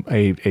get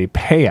a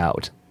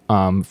payout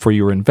for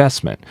your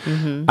investment."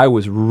 I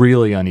was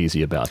really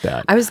uneasy about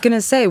that. I was going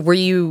to say, were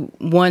you,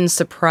 one,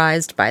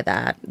 surprised by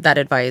that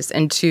advice,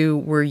 and two,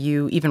 were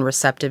you even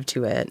receptive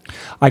to it?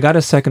 I got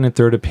a second and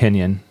third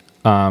opinion.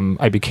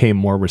 I became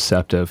more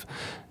receptive.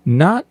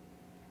 Not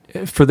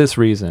for this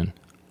reason.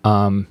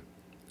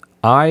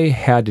 I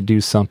had to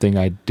do something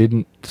I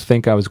didn't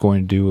think I was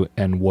going to do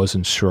and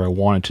wasn't sure I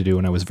wanted to do,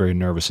 and I was very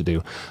nervous to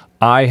do.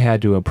 I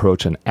had to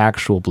approach an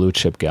actual blue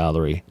chip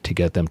gallery to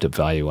get them to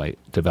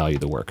value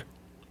the work.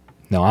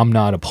 Now, I'm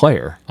not a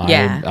player.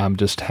 Yeah. I'm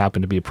just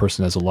happen to be a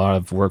person that has a lot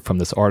of work from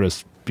this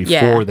artist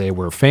before they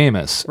were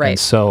famous. Right. And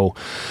so,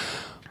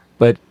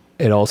 but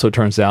it also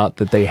turns out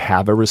that they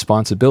have a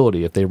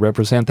responsibility. If they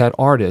represent that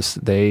artist,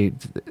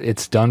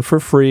 it's done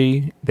for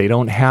free. They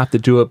don't have to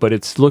do it, but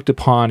it's looked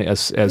upon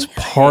as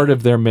part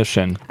of their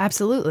mission.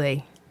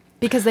 Absolutely.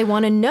 Because they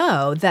want to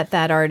know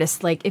that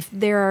artist, like if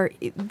there are,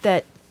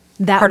 that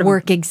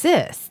work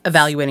exists.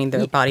 Evaluating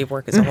their body of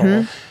work as a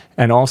whole.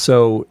 And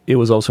also, it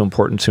was also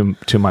important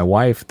to my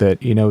wife that,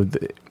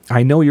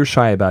 I know you're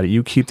shy about it.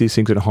 You keep these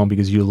things at home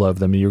because you love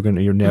them. And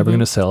you're never going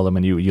to sell them.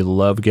 And you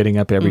love getting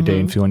up every day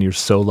and feeling you're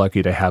so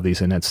lucky to have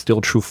these. And that's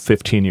still true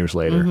 15 years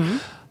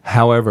later.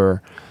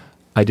 However,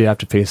 I did have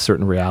to face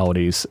certain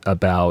realities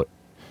about,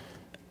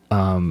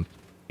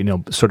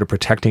 sort of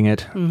protecting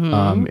it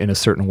in a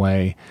certain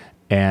way.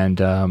 And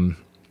the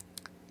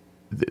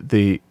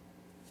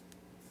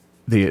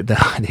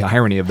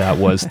irony of that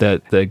was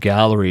that the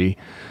gallery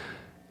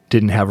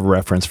didn't have a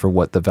reference for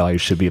what the value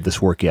should be of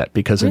this work yet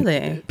because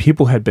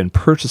people had been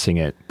purchasing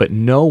it, but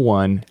no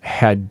one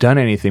had done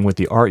anything with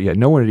the art yet.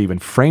 No one had even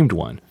framed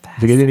one.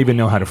 They didn't even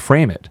know how to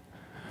frame it.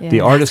 Yeah,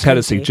 the artist had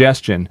a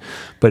suggestion,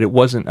 but it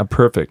wasn't a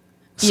perfect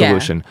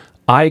solution. Yeah.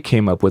 I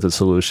came up with a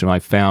solution. I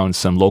found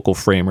some local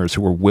framers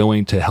who were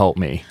willing to help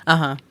me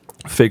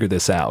figure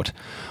this out.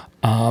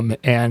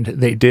 And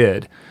they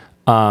did.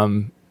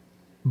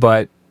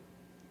 But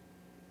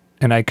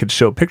and I could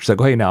show pictures. I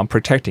go, hey, now I'm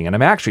protecting it.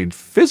 I'm actually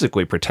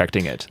physically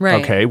protecting it,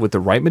 okay, with the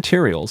right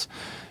materials.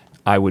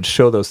 I would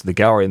show those to the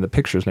gallery and the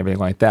pictures and everything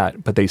like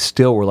that. But they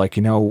still were like,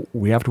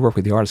 we have to work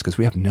with the artist because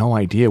we have no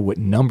idea what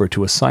number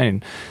to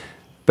assign.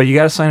 But you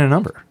got to assign a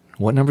number.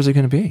 What number is it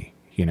going to be,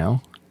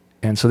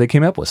 And so they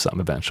came up with some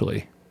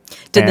eventually.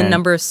 Did the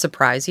numbers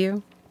surprise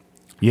you?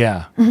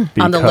 Yeah.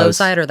 On the low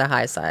side or the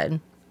high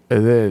side?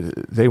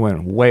 They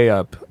went way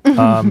up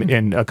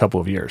in a couple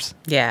of years.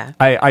 Yeah.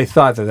 I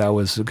thought that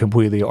was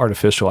completely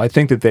artificial. I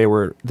think that they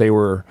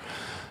were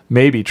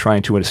maybe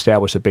trying to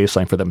establish a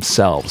baseline for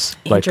themselves.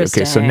 Like,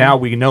 okay, so now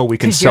we know we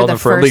can sell them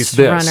for at least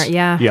this. Runner,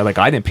 yeah. Yeah, like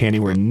I didn't pay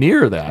anywhere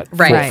near that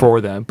for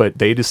them, but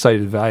they decided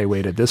to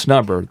evaluate at this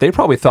number. They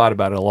probably thought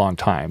about it a long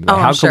time.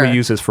 How can we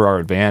use this for our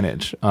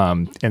advantage?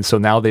 And so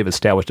now they've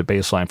established a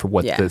baseline for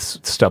what this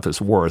stuff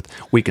is worth.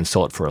 We can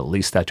sell it for at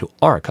least that to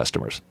our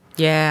customers.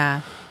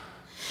 Yeah.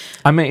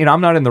 I mean, I'm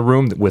not in the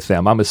room with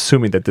them. I'm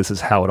assuming that this is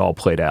how it all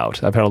played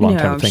out. I've had a long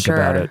time to think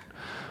about it.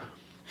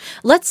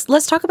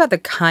 Let's talk about the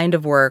kind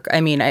of work.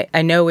 I mean,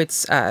 I know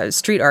it's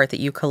street art that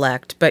you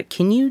collect, but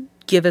can you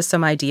give us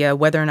some idea,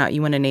 whether or not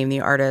you want to name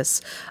the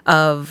artists,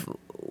 of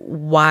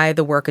why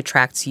the work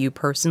attracts you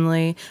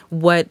personally?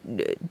 What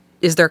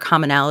is there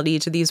commonality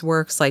to these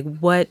works? Like,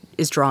 what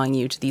is drawing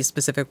you to these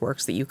specific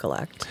works that you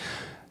collect?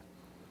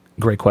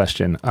 Great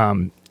question.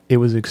 It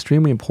was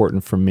extremely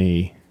important for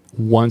me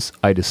once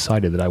I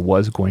decided that I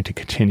was going to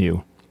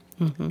continue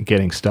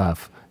getting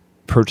stuff,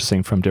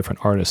 purchasing from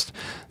different artists,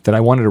 that I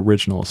wanted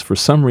originals. For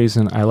some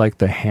reason, I like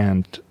the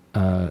hand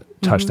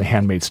touch, the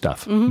handmade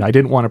stuff. I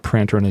didn't want a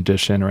print or an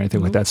edition or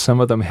anything like that. Some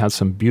of them had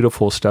some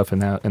beautiful stuff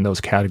in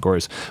those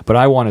categories, but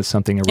I wanted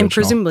something original. And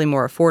presumably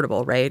more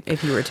affordable, right?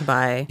 If you were to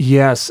buy...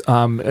 Yes,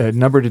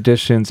 numbered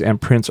editions and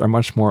prints are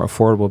much more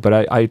affordable,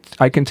 but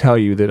I can tell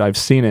you that I've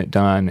seen it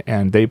done,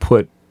 and they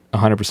put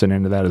 100%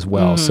 into that as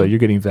well. So you're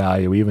getting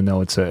value, even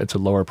though it's a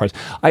lower price.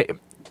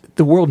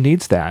 The world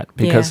needs that,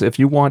 because if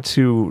you want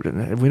to,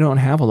 we don't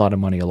have a lot of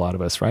money, a lot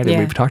of us, right? And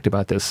we've talked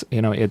about this.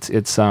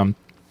 It's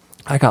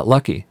I got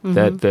lucky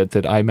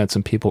that I met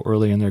some people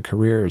early in their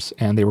careers,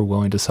 and they were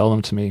willing to sell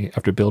them to me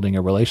after building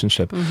a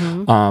relationship.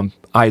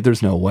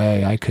 There's no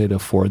way I could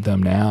afford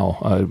them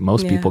now.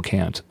 Most people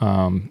can't.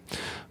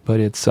 But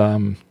it's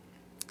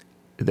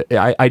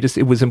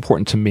it was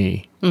important to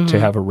me to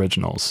have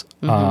originals.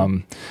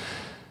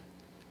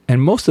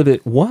 And most of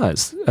it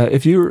was,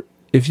 if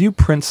you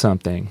print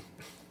something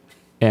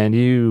and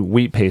you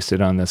wheat paste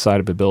it on the side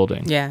of a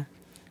building,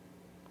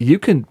 you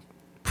can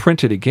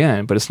print it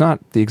again, but it's not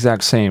the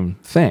exact same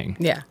thing.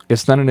 Yeah.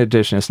 It's not an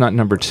edition. It's not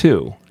number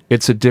 2.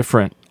 It's a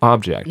different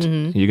object.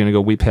 You're going to go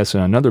wheat paste it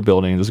on another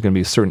building, and there's going to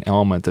be a certain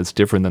element that's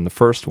different than the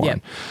first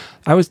one.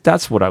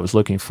 That's what I was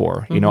looking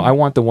for. I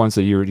want the ones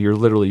that you're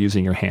literally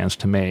using your hands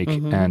to make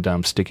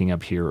and sticking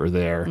up here or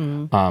there.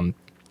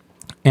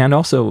 And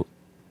also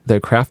the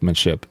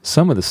craftsmanship.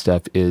 Some of the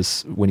stuff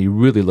is, when you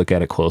really look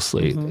at it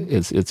closely,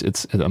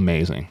 it's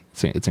amazing.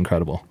 It's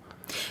incredible.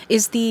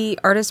 Is the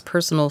artist's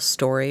personal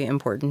story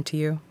important to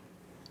you?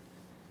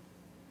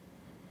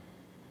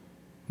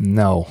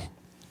 No.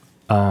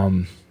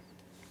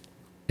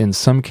 In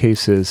some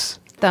cases...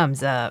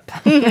 Thumbs up.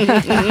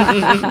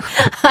 I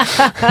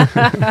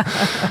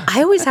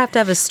always have to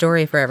have a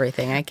story for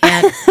everything. I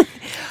can't...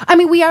 I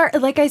mean, we are,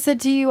 like I said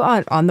to you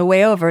on the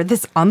way over,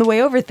 this on the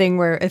way over thing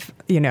where, if,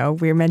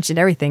 we mentioned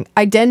everything,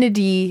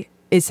 identity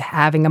is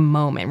having a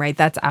moment, right?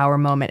 That's our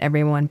moment,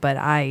 everyone. But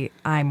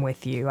I'm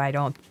with you. I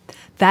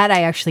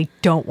actually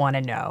don't want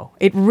to know.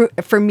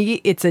 For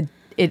me,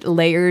 it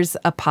layers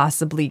a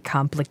possibly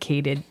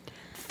complicated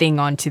thing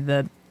onto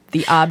the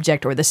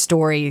object or the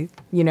story,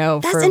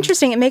 That's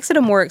interesting. It makes it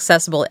a more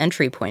accessible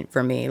entry point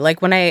for me.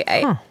 Like when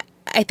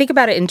I think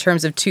about it in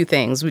terms of two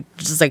things, which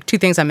is like two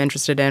things I'm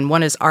interested in.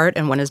 One is art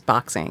and one is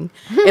boxing.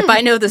 If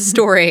I know the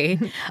story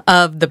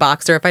of the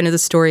boxer, if I know the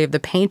story of the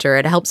painter,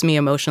 it helps me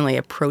emotionally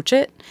approach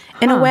it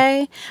in a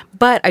way.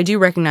 But I do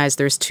recognize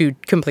there's two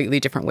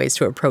completely different ways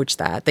to approach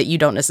that you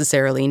don't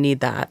necessarily need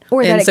that.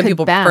 Or and that some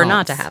people prefer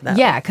not to have that.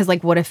 Yeah, because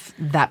like what if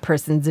that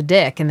person's a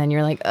dick and then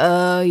you're like,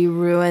 oh, you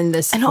ruined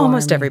this And for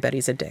almost me.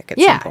 everybody's a dick at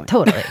some point.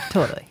 Totally.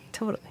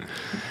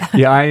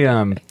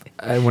 Yeah,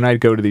 when I'd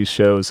go to these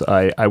shows,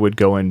 I would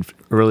go in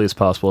early as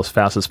possible, as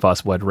fast as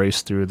possible. I'd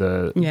race through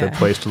the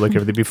place to look at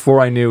everything. Before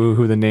I knew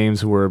who the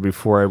names were,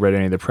 before I read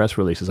any of the press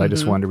releases, I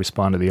just wanted to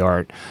respond to the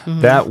art.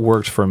 That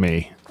worked for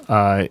me.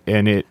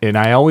 And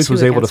I always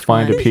was able to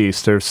find a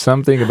piece. There's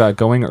something about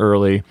going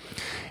early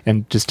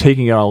and just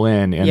taking it all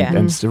in.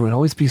 And there would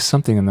always be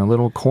something in the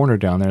little corner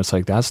down there. It's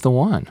like, that's the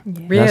one.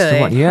 Really? That's the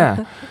one.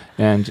 Yeah.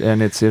 And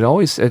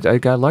I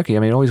got lucky. I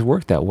mean, it always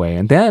worked that way.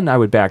 And then I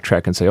would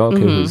backtrack and say, okay,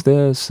 who's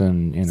this?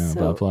 And,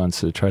 blah, blah. And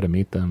so try to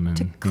meet them. And,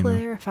 to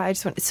clarify, I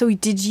just want,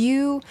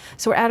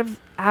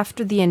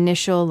 after the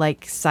initial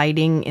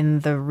sighting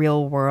in the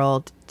real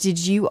world, did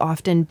you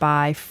often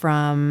buy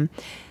from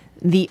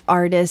the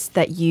artists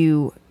that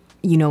you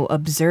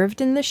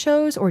observed in the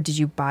shows, or did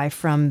you buy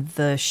from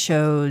the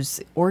show's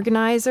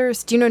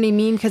organizers? Do you know what I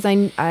mean? Because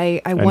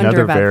I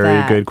wonder about that. Another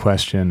very good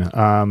question.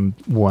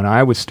 When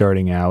I was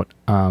starting out,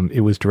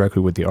 it was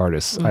directly with the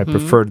artists. I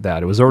preferred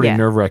that. It was already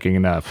nerve-wracking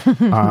enough,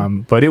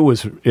 but it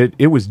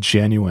was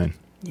genuine.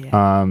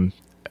 Yeah.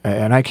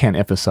 And I can't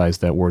emphasize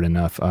that word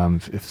enough.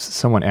 If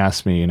someone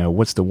asks me,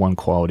 what's the one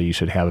quality you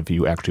should have if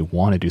you actually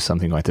want to do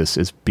something like this,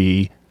 is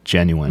be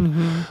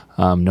genuine.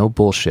 No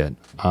bullshit.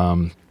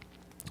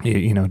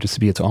 Just to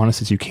be as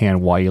honest as you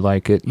can why you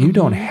like it. You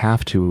don't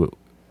have to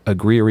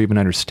agree or even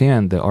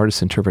understand the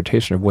artist's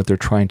interpretation of what they're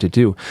trying to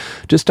do.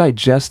 Just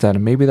digest that,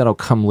 and maybe that'll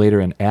come later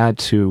and add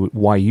to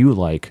why you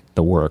like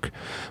the work.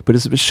 But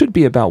it should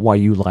be about why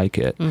you like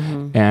it.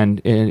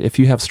 And if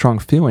you have strong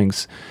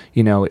feelings,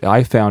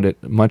 I found it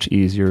much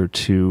easier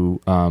to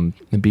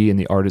be in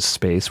the artist's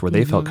space where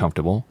they felt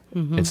comfortable.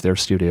 It's their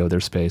studio, their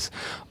space.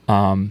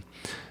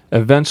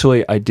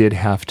 Eventually, I did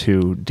have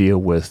to deal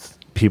with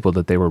people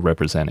that they were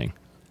representing.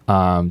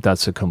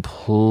 That's a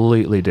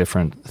completely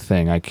different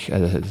thing.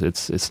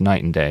 It's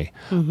night and day.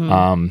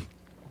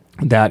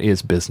 That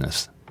is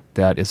business.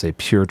 That is a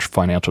pure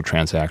financial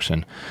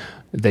transaction.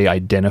 They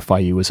identify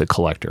you as a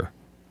collector.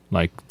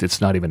 Like,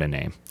 it's not even a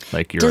name.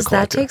 Like, you're a collector. Does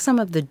that take some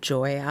of the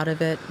joy out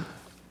of it?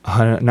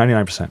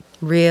 99%.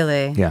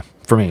 Really? Yeah.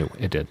 For me,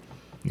 it did.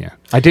 Yeah.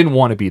 I didn't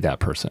want to be that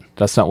person.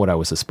 That's not what I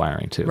was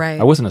aspiring to. Right.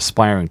 I wasn't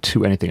aspiring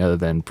to anything other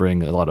than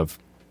bring a lot of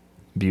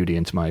beauty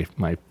into my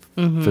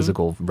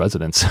physical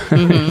residence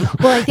Well,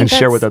 I think and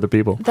share with other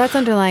people. That's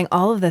underlying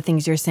all of the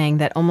things you're saying,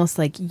 that almost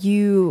like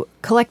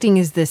collecting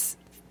is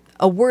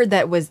a word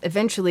that was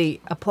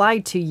eventually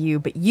applied to you,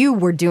 but you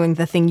were doing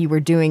the thing you were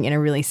doing in a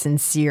really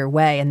sincere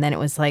way. And then it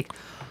was like,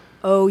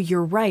 oh,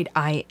 you're right,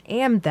 I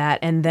am that.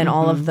 And then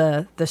all of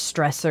the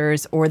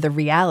stressors or the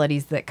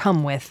realities that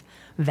come with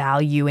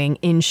valuing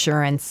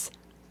insurance.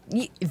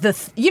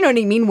 You know what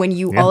I mean? When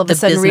you all of a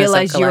sudden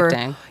realize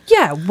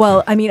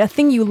a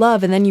thing you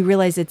love, and then you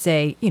realize it's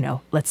a,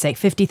 let's say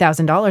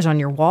 $50,000 on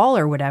your wall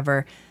or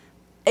whatever,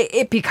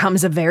 it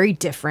becomes a very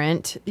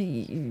different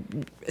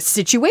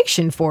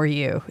situation for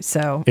you.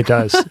 So it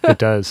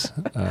does.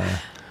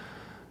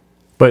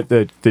 But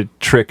the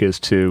trick is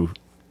to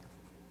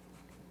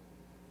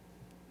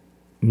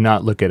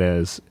not look at it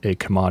as a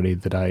commodity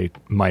that I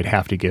might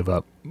have to give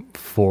up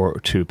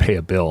to pay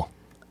a bill.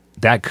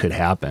 That could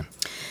happen.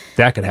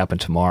 That could happen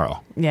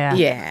tomorrow. Yeah.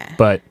 Yeah.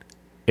 But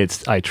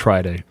I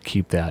try to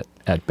keep that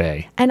at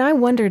bay. And I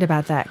wondered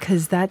about that,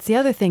 because that's the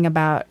other thing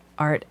about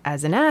art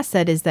as an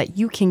asset, is that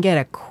you can get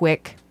a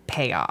quick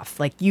payoff.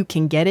 Like, you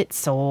can get it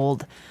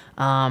sold.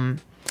 I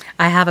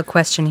have a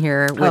question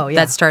here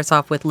that starts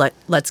off with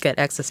let's get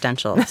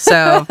existential.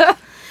 So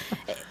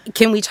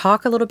can we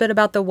talk a little bit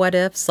about the what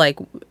ifs? Like,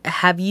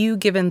 have you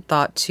given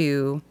thought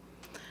to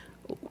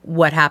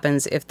what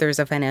happens if there's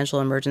a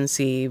financial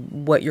emergency,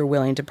 what you're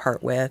willing to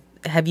part with?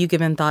 Have you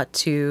given thought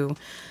to,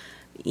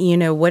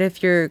 what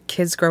if your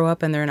kids grow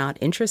up and they're not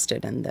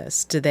interested in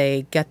this? Do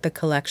they get the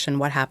collection?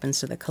 What happens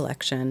to the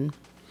collection?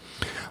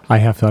 I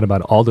have thought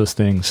about all those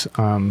things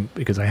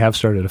because I have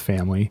started a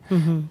family,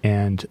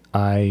 and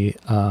I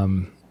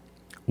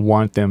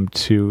want them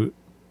to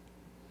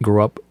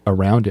grow up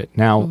around it.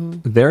 Now,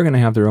 they're going to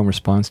have their own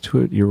response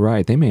to it. You're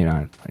right. They may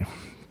not.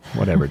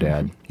 Whatever,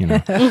 Dad,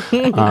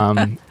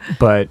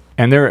 but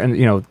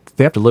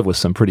they have to live with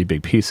some pretty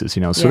big pieces,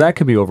 so that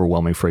could be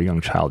overwhelming for a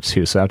young child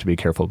too. So I have to be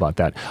careful about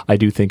that. I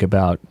do think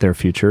about their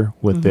future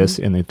with this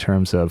in the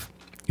terms of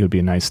it would be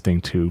a nice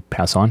thing to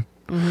pass on.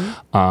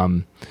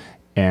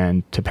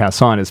 And to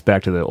pass on is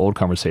back to the old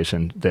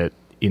conversation that,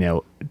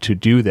 to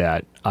do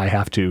that, I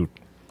have to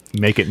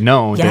make it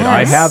known that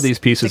I have these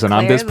pieces and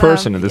I'm this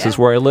person and this is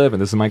where I live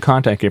and this is my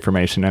contact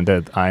information and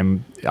that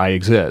I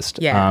exist.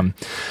 Yeah.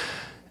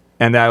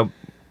 And that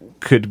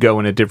could go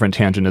in a different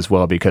tangent as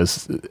well,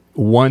 because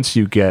once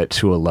you get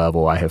to a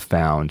level I have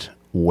found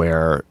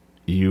where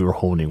you're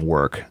holding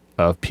work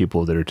of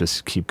people that are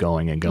just keep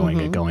going and going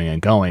and going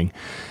and going,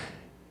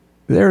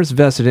 there's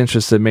vested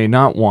interests that may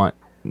not want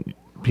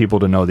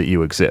people to know that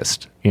you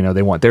exist.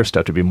 They want their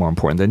stuff to be more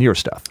important than your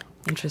stuff.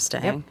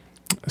 Interesting. Yep.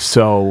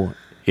 So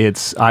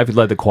I've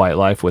led the quiet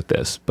life with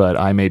this, but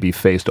I may be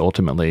faced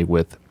ultimately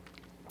with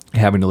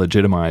having to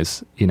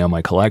legitimize,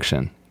 my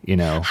collection.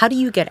 How do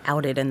you get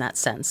outed in that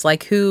sense?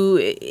 Like,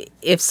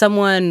 if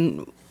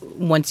someone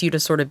wants you to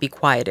sort of be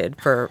quieted,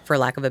 for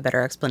lack of a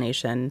better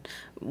explanation,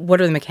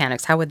 what are the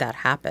mechanics? How would that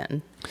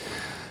happen?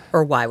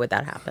 Or why would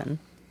that happen?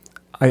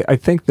 I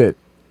think that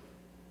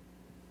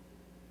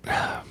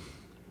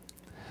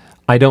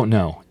I don't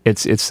know.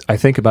 I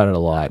think about it a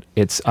lot.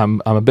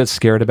 I'm a bit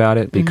scared about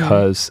it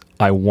because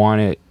I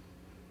want it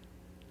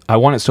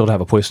still to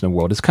have a place in the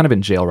world. It's kind of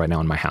in jail right now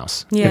in my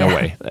house in a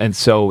way. And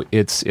so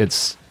it's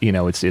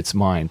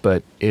mine,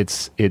 but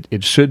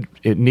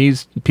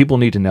people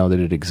need to know that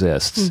it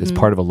exists. It's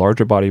part of a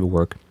larger body of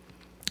work.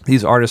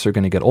 These artists are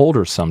going to get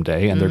older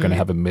someday, and they're going to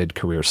have a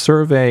mid-career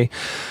survey.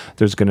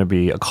 There's going to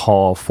be a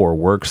call for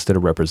works that are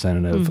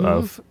representative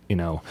of,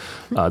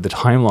 the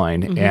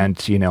timeline.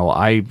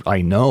 And,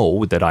 I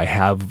know that I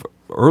have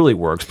early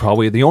works,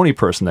 probably the only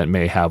person that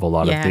may have a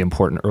lot of the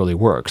important early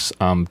works.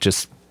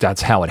 Just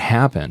that's how it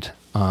happened.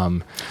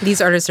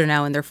 These artists are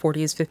now in their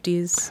 40s,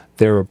 50s?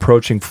 They're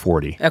approaching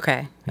 40.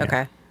 Okay.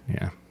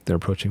 Yeah, they're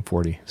approaching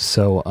 40.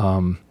 So,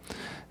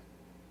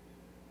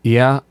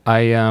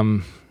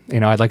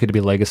 I'd like it to be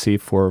a legacy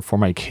for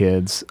my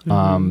kids.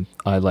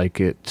 I like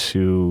it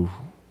to,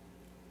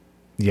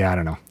 I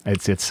don't know.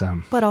 It's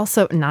But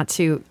also not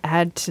to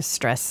add to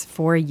stress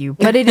for you,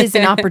 but it is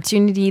an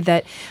opportunity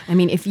that, I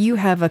mean, if you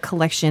have a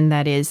collection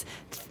that is,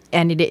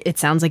 and it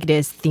sounds like it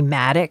is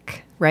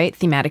thematic, right?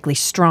 Thematically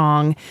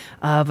strong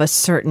of a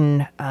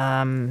certain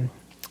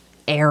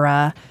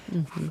era,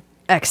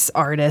 X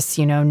artists,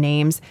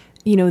 names.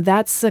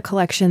 That's a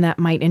collection that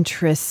might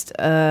interest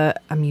a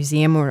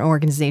museum or an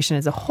organization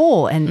as a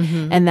whole.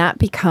 And that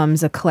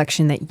becomes a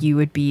collection that you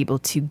would be able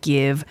to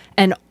give,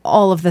 and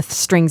all of the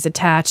strings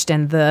attached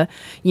and the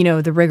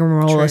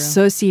rigmarole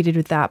associated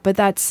with that. But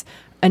that's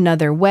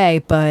another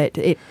way, but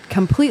it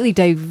completely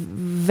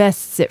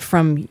divests it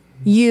from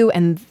you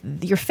and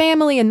your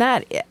family, and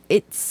that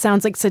it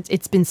sounds like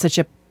it's been such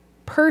a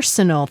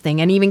personal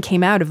thing, and even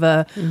came out of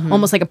a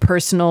almost like a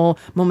personal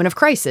moment of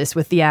crisis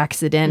with the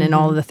accident and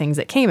all of the things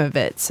that came of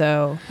it.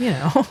 So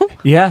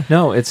yeah,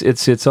 no,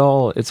 it's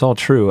all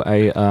true.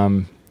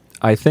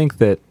 I think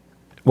that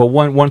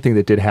one thing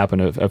that did happen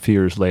a few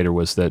years later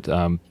was that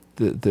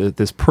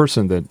this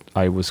person that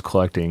I was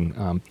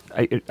collecting,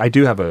 I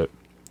do have a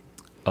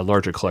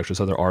larger collection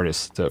of other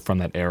artists from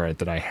that era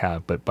that I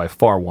have, but by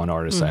far one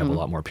artist I have a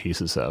lot more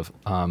pieces of.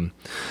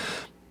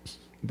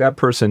 That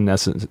person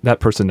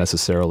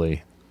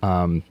necessarily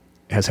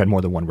has had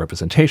more than one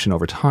representation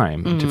over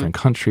time in different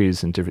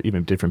countries and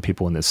even different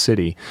people in this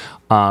city.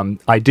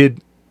 I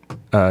did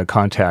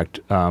contact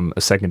a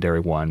secondary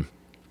one,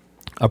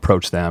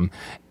 approach them,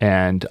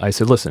 and I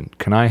said, listen,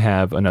 can I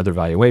have another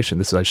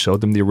valuation? I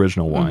showed them the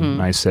original one,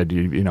 and I said,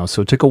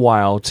 so it took a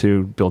while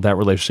to build that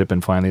relationship,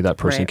 and finally that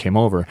person came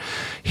over.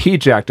 He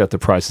jacked up the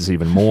prices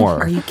even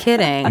more. Are you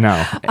kidding?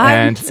 No.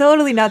 I'm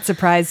totally not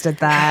surprised at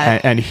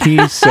that. And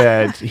he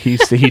said, he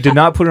did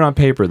not put it on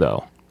paper,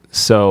 though.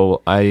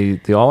 So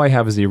all I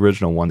have is the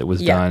original one that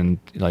was done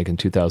like in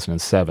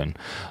 2007.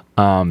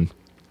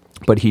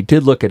 But he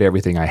did look at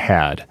everything I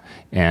had,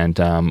 and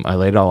I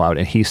laid it all out,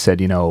 and he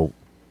said,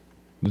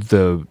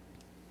 the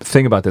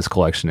thing about this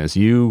collection is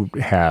he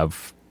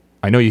says,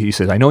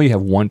 I know you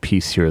have one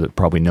piece here that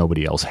probably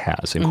nobody else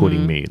has,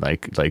 including me.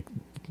 Like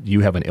you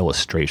have an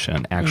illustration,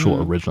 an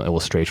actual original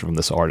illustration from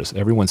this artist.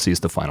 Everyone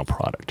sees the final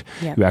product.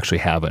 Yeah. You actually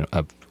have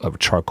a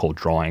charcoal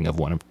drawing of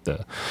one of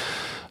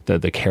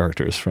the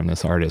characters from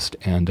this artist.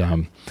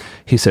 And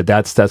he said,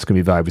 that's going to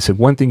be valuable. He said,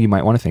 one thing you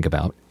might want to think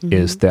about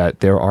is that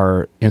there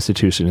are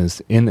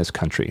institutions in this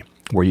country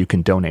where you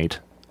can donate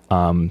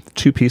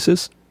 2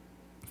 pieces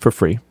for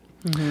free.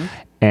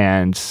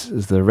 And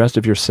the rest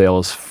of your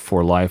sales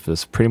for life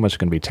is pretty much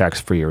going to be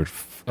tax-free or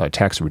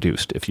tax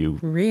reduced if you...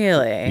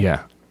 Really?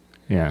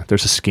 Yeah,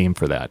 there's a scheme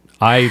for that.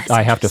 I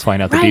have to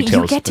find out the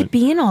details. You get to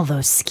be in all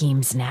those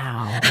schemes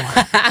now.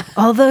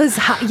 All those,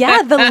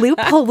 the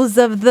loopholes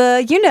of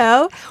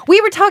the,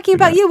 we were talking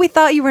about you. We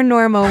thought you were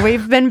normal.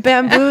 We've been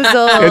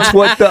bamboozled. It's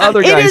what the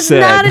other guy said. It is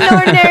not an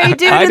ordinary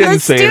dude I in didn't the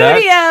say studio.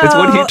 That. It's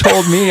what he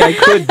told me I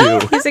could do.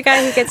 He's a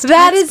guy who gets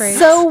that is breaks.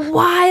 So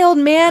wild,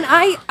 man.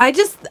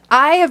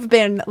 I have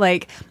been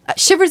like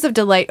shivers of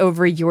delight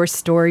over your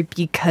story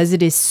because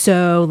it is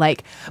so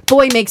like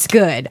boy makes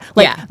good.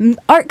 Like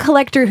art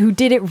collector who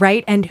did it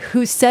right and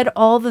who said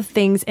all the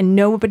things and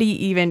nobody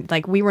even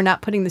like we were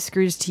not putting the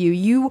screws to you.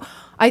 You,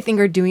 I think,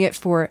 are doing it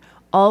for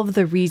all of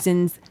the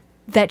reasons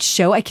that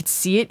show. I could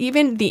see it,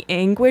 even the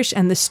anguish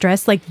and the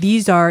stress. Like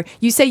these are,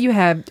 you say you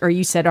have, or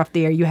you said off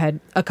the air, you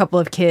had a couple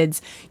of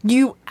kids.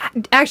 You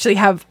actually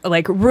have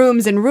like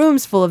rooms and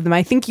rooms full of them.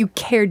 I think you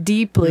care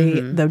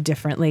deeply, though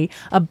differently,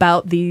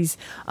 about these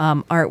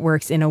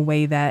artworks in a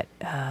way that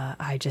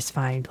I just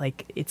find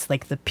like it's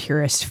like the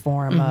purest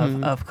form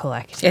of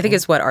collecting. I think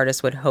it's what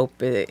artists would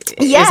hope is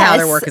how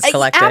their work is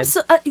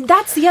collected.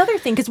 That's the other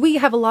thing, because we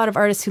have a lot of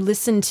artists who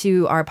listen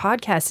to our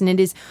podcast, and it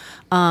is,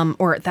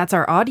 or that's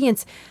our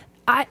audience.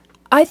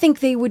 I think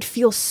they would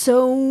feel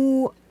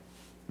so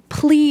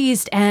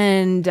pleased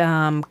and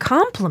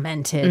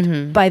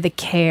complimented by the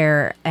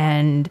care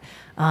and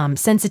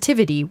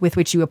sensitivity with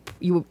which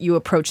you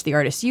approach the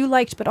artist you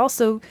liked, but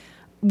also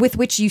with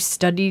which you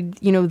studied,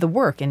 the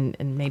work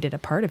and made it a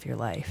part of your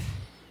life.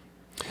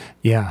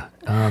 Yeah,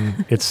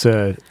 it's.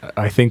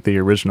 I think the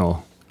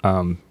original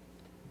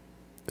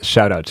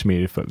shout out to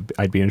me if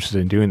I'd be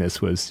interested in doing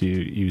this was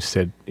you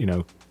said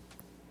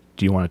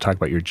do you want to talk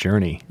about your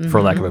journey,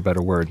 for lack of a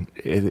better word?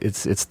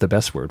 It's the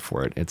best word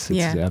for it. It's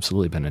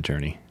absolutely been a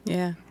journey.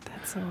 Yeah.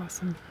 That's so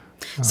awesome.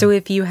 So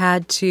if you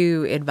had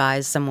to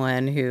advise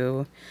someone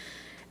who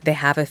they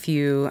have a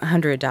few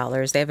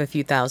 $100, they have a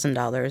few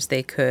 $1,000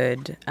 they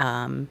could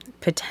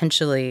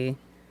potentially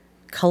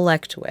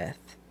collect with,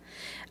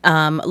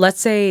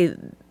 let's say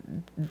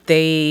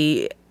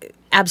they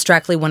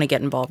abstractly want to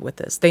get involved with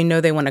this. They know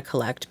they want to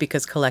collect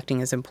because collecting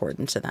is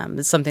important to them.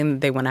 It's something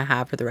that they want to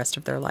have for the rest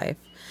of their life.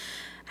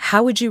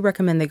 how would you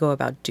recommend they go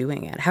about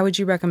doing it? How would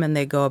you recommend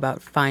they go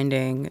about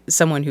finding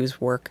someone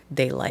whose work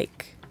they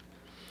like?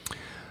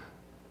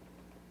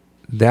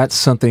 That's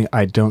something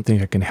I don't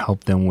think I can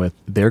help them with.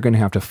 They're going to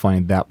have to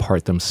find that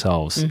part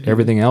themselves. Mm-hmm.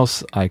 Everything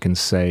else I can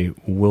say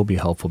will be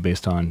helpful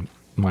based on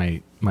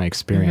my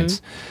experience.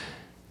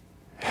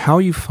 Mm-hmm. How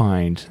you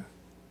find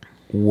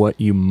what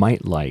you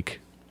might like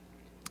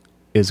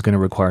is going to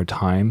require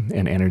time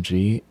and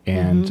energy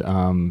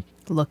and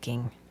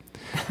looking.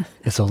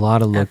 It's a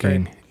lot of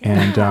looking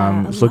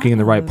and looking in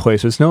the right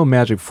place. There's no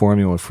magic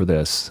formula for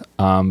this.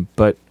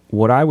 But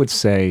what I would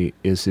say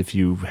is if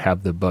you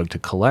have the bug to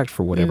collect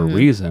for whatever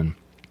reason,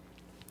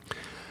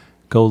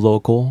 go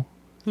local,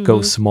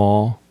 go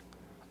small.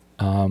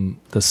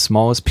 The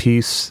smallest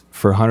piece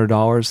for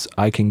 $100,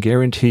 I can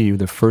guarantee you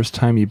the first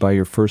time you buy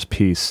your first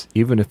piece,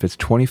 even if it's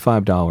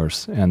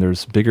 $25 and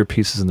there's bigger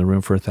pieces in the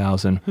room for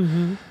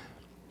 $1,000,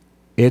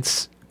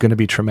 it's going to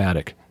be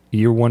traumatic.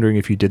 You're wondering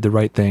if you did the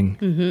right thing.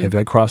 If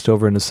I crossed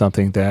over into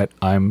something that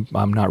I'm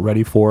not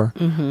ready for,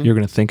 you're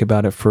going to think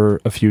about it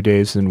for a few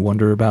days and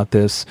wonder about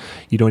this.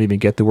 You don't even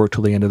get the work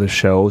till the end of the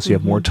show, so you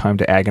have more time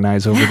to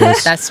agonize over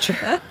this. That's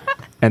true.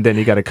 And then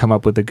you got to come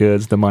up with the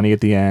goods, the money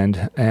at the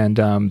end,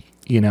 and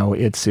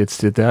it's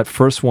that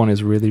first one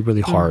is really,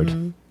 really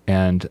hard.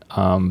 And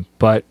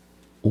but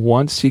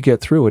once you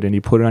get through it and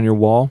you put it on your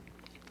wall,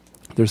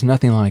 there's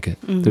nothing like it.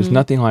 There's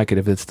nothing like it.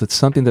 If it's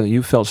something that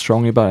you felt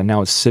strongly about and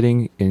now it's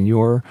sitting in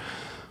your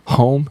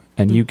home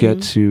and you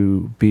get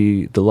to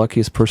be the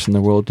luckiest person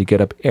in the world to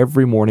get up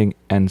every morning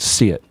and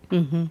see it,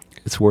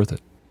 it's worth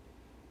it.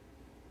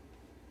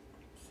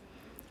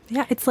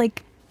 Yeah, it's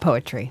like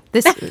poetry.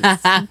 This is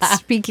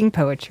speaking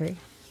poetry.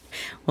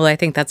 Well, I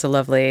think that's a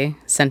lovely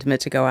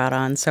sentiment to go out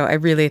on. So I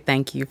really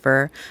thank you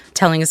for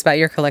telling us about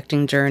your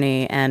collecting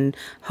journey and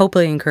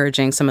hopefully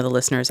encouraging some of the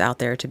listeners out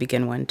there to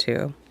begin one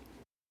too.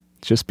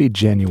 Just be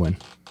genuine.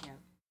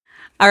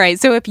 All right.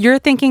 So if you're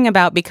thinking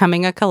about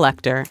becoming a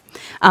collector,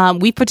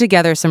 we put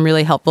together some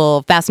really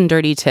helpful fast and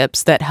dirty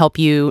tips that help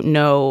you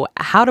know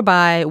how to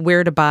buy,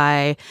 where to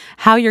buy,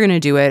 how you're going to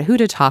do it, who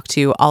to talk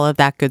to, all of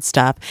that good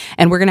stuff.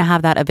 And we're going to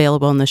have that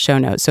available in the show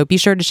notes. So be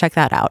sure to check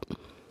that out.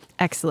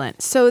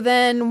 Excellent. So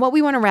then what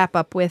we want to wrap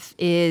up with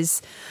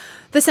is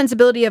the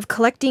sensibility of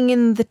collecting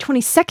in the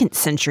 22nd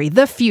century,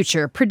 the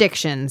future,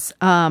 predictions.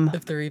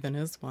 If there even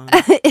is one.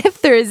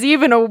 If there is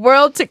even a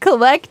world to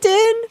collect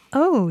in.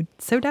 Oh,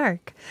 so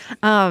dark.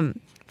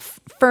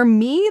 For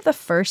me, the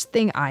first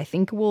thing I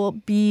think will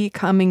be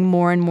becoming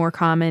more and more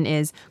common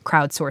is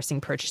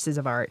crowdsourcing purchases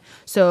of art.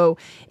 So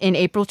in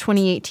April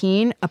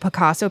 2018, a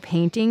Picasso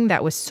painting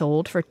that was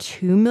sold for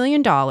 $2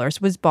 million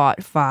was bought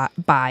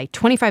by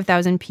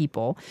 25,000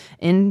 people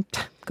in,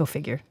 go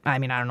figure. I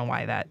mean, I don't know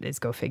why that is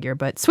go figure,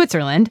 but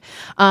Switzerland.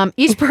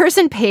 Each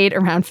person paid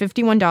around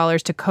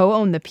 $51 to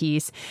co-own the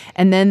piece.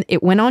 And then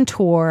it went on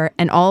tour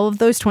and all of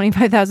those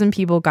 25,000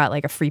 people got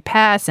like a free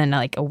pass and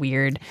like a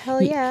weird.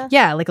 Hell yeah.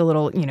 Yeah, like a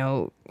little,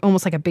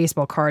 almost like a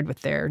baseball card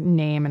with their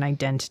name and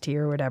identity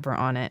or whatever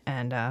on it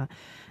and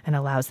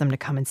allows them to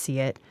come and see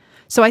it.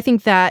 So I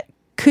think that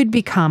could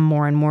become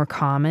more and more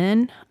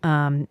common,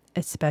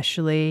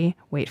 especially,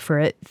 wait for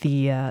it,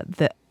 the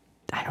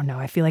I don't know,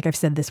 I feel like I've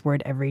said this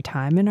word every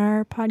time in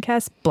our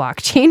podcast,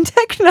 blockchain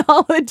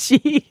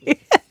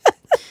technology.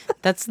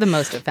 That's the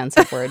most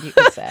offensive word you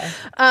could say.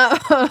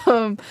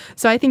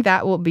 So I think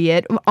that will be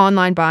it.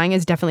 Online buying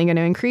is definitely going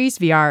to increase.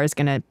 VR is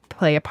going to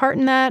play a part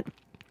in that.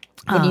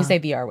 When you say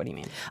VR, what do you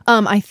mean?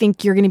 I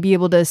think you're going to be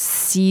able to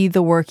see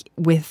the work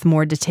with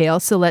more detail.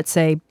 So let's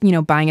say,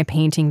 buying a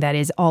painting that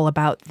is all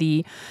about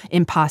the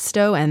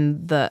impasto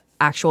and the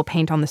actual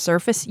paint on the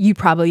surface, you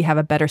probably have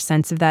a better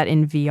sense of that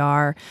in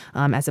VR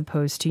as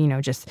opposed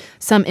to, just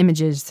some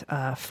images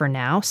for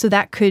now. So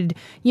that could,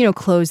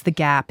 close the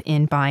gap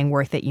in buying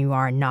work that you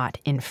are not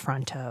in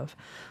front of.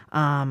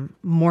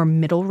 More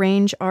middle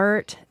range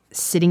art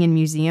sitting in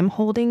museum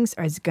holdings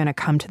is going to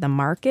come to the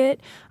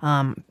market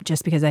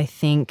just because I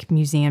think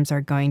museums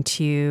are going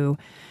to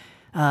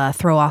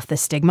throw off the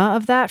stigma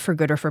of that for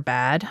good or for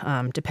bad,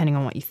 depending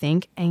on what you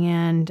think.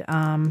 And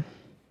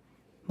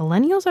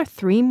millennials are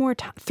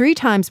three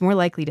times more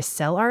likely to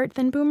sell art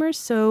than boomers.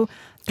 So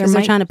because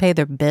they're trying to pay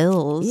their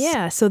bills.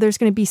 Yeah. So there's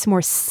going to be some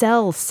more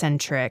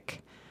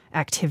sell-centric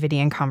activity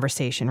and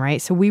conversation,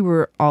 right? So we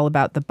were all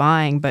about the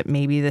buying, but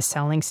maybe the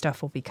selling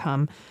stuff will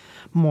become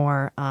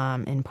more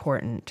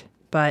important.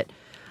 But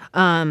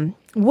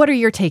what are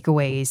your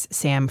takeaways,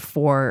 Sam,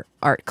 for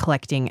art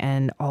collecting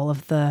and all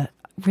of the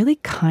really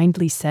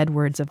kindly said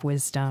words of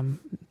wisdom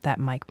that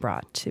Mike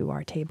brought to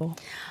our table?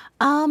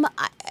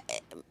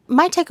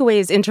 My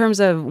takeaways in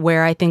terms of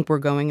where I think we're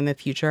going in the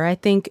future, I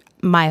think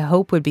my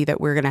hope would be that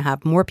we're going to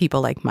have more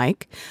people like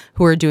Mike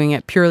who are doing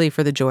it purely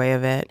for the joy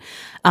of it.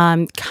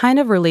 Kind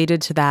of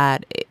related to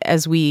that,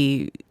 as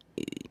we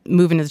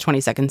move into the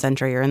 22nd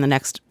century or in the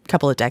next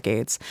couple of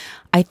decades,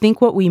 I think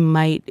what we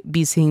might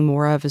be seeing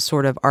more of is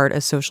sort of art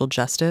as social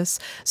justice.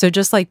 So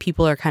just like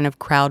people are kind of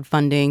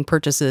crowdfunding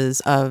purchases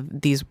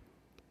of these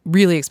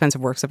really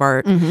expensive works of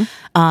art,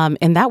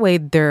 in that way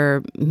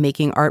they're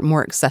making art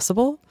more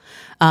accessible.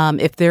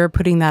 If they're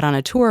putting that on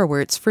a tour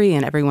where it's free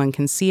and everyone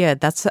can see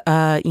it, that's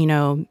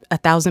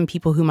 1,000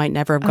 people who might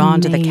never have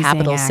gone to the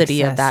capital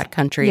city of that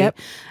country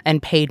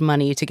and paid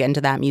money to get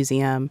into that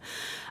museum,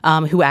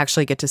 who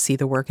actually get to see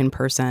the work in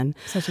person.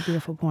 Such a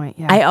beautiful point.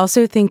 Yeah. I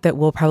also think that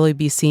we'll probably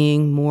be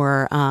seeing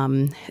more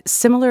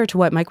similar to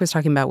what Mike was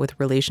talking about with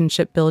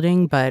relationship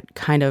building, but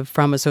kind of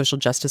from a social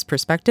justice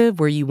perspective,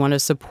 where you want to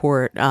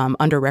support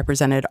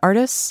underrepresented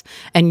artists,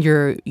 and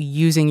you're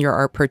using your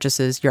art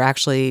purchases. You're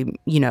actually,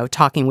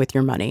 talking with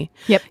your money.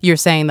 Yep. You're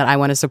saying that I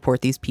want to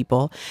support these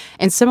people.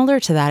 And similar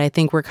to that, I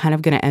think we're kind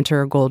of going to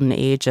enter a golden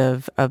age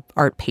of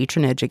art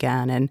patronage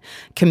again and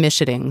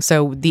commissioning.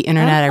 So the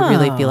internet, I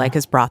really feel like,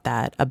 has brought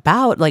that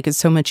about. Like, it's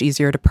so much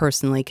easier to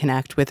personally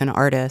connect with an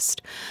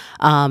artist.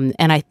 And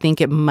I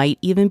think it might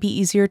even be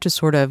easier to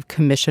sort of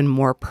commission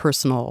more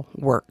personal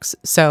works.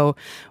 So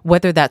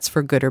whether that's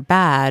for good or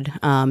bad,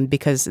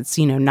 because it's,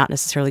 not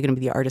necessarily going to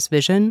be the artist's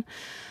vision,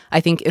 I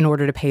think in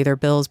order to pay their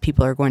bills,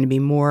 people are going to be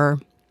more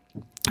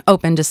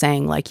open to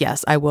saying, like,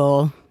 yes, I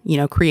will,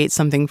 create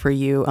something for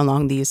you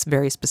along these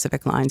very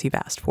specific lines you've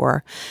asked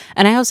for.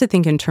 And I also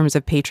think in terms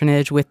of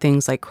patronage with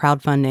things like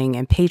crowdfunding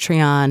and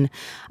Patreon,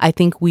 I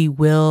think we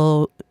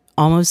will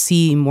almost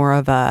see more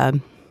of a,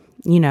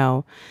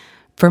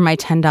 for my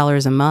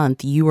 $10 a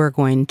month, you are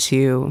going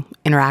to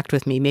interact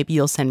with me. Maybe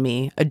you'll send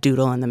me a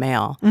doodle in the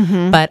mail.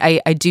 Mm-hmm. But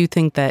I do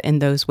think that in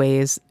those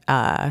ways,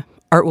 art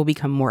will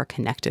become more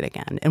connected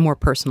again and more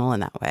personal in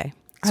that way.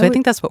 So I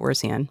think that's what we're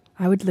seeing.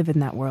 I would live in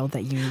that world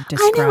that you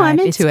described. I know, I'm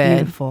into it.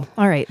 It's beautiful.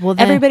 All right. Well,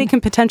 then, everybody can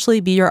potentially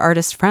be your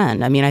artist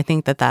friend. I mean, I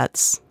think that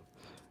that's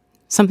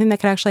something that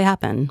could actually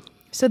happen.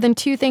 So then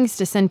 2 things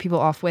to send people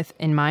off with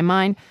in my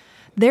mind.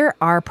 There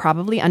are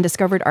probably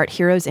undiscovered art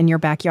heroes in your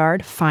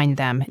backyard. Find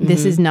them. Mm-hmm.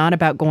 This is not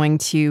about going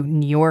to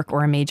New York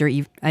or a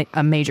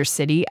major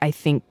city. I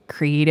think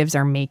creatives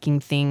are making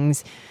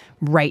things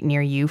right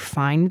near you.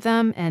 Find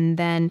them. And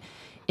then,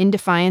 in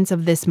defiance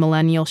of this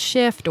millennial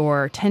shift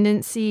or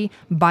tendency,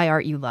 buy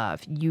art you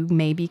love. You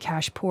may be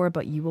cash poor,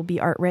 but you will be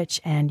art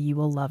rich, and you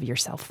will love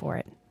yourself for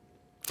it.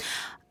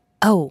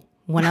 Oh,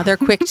 one other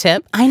quick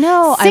tip. I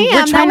know. Sam,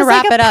 we're trying to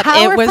wrap it up.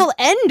 It was powerful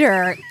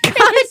ender.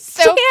 God,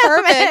 so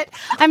perfect.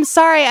 I'm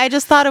sorry. I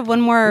just thought of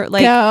one more.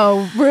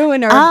 No,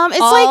 ruiner. It's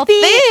like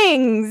the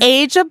things.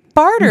 Age of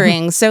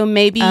bartering. So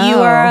maybe you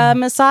are a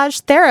massage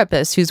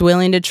therapist who's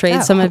willing to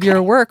trade some of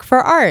your work for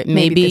art.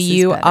 Maybe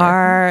you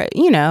are,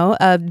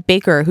 a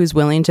baker who's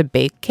willing to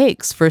bake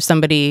cakes for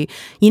somebody.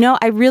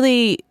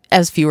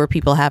 As fewer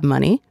people have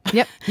money,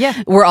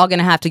 we're all going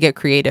to have to get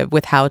creative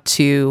with how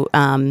to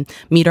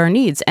meet our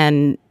needs.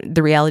 And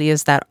the reality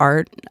is that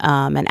art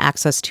and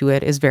access to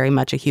it is very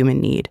much a human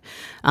need.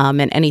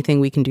 And anything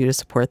we can do to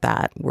support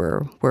that,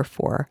 we're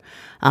for.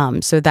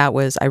 So that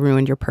was, I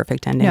ruined your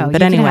perfect ending. No,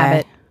 but you can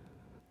have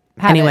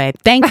it.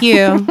 Thank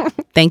you.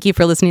 Thank you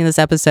for listening to this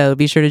episode.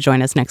 Be sure to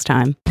join us next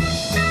time.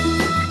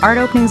 Art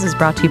Openings is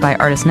brought to you by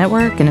Artist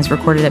Network and is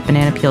recorded at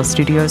Banana Peel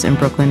Studios in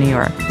Brooklyn, New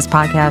York. This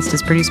podcast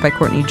is produced by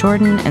Courtney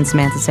Jordan and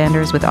Samantha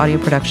Sanders with audio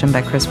production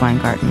by Chris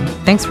Weingarten.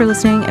 Thanks for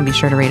listening, and be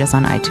sure to rate us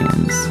on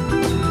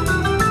iTunes.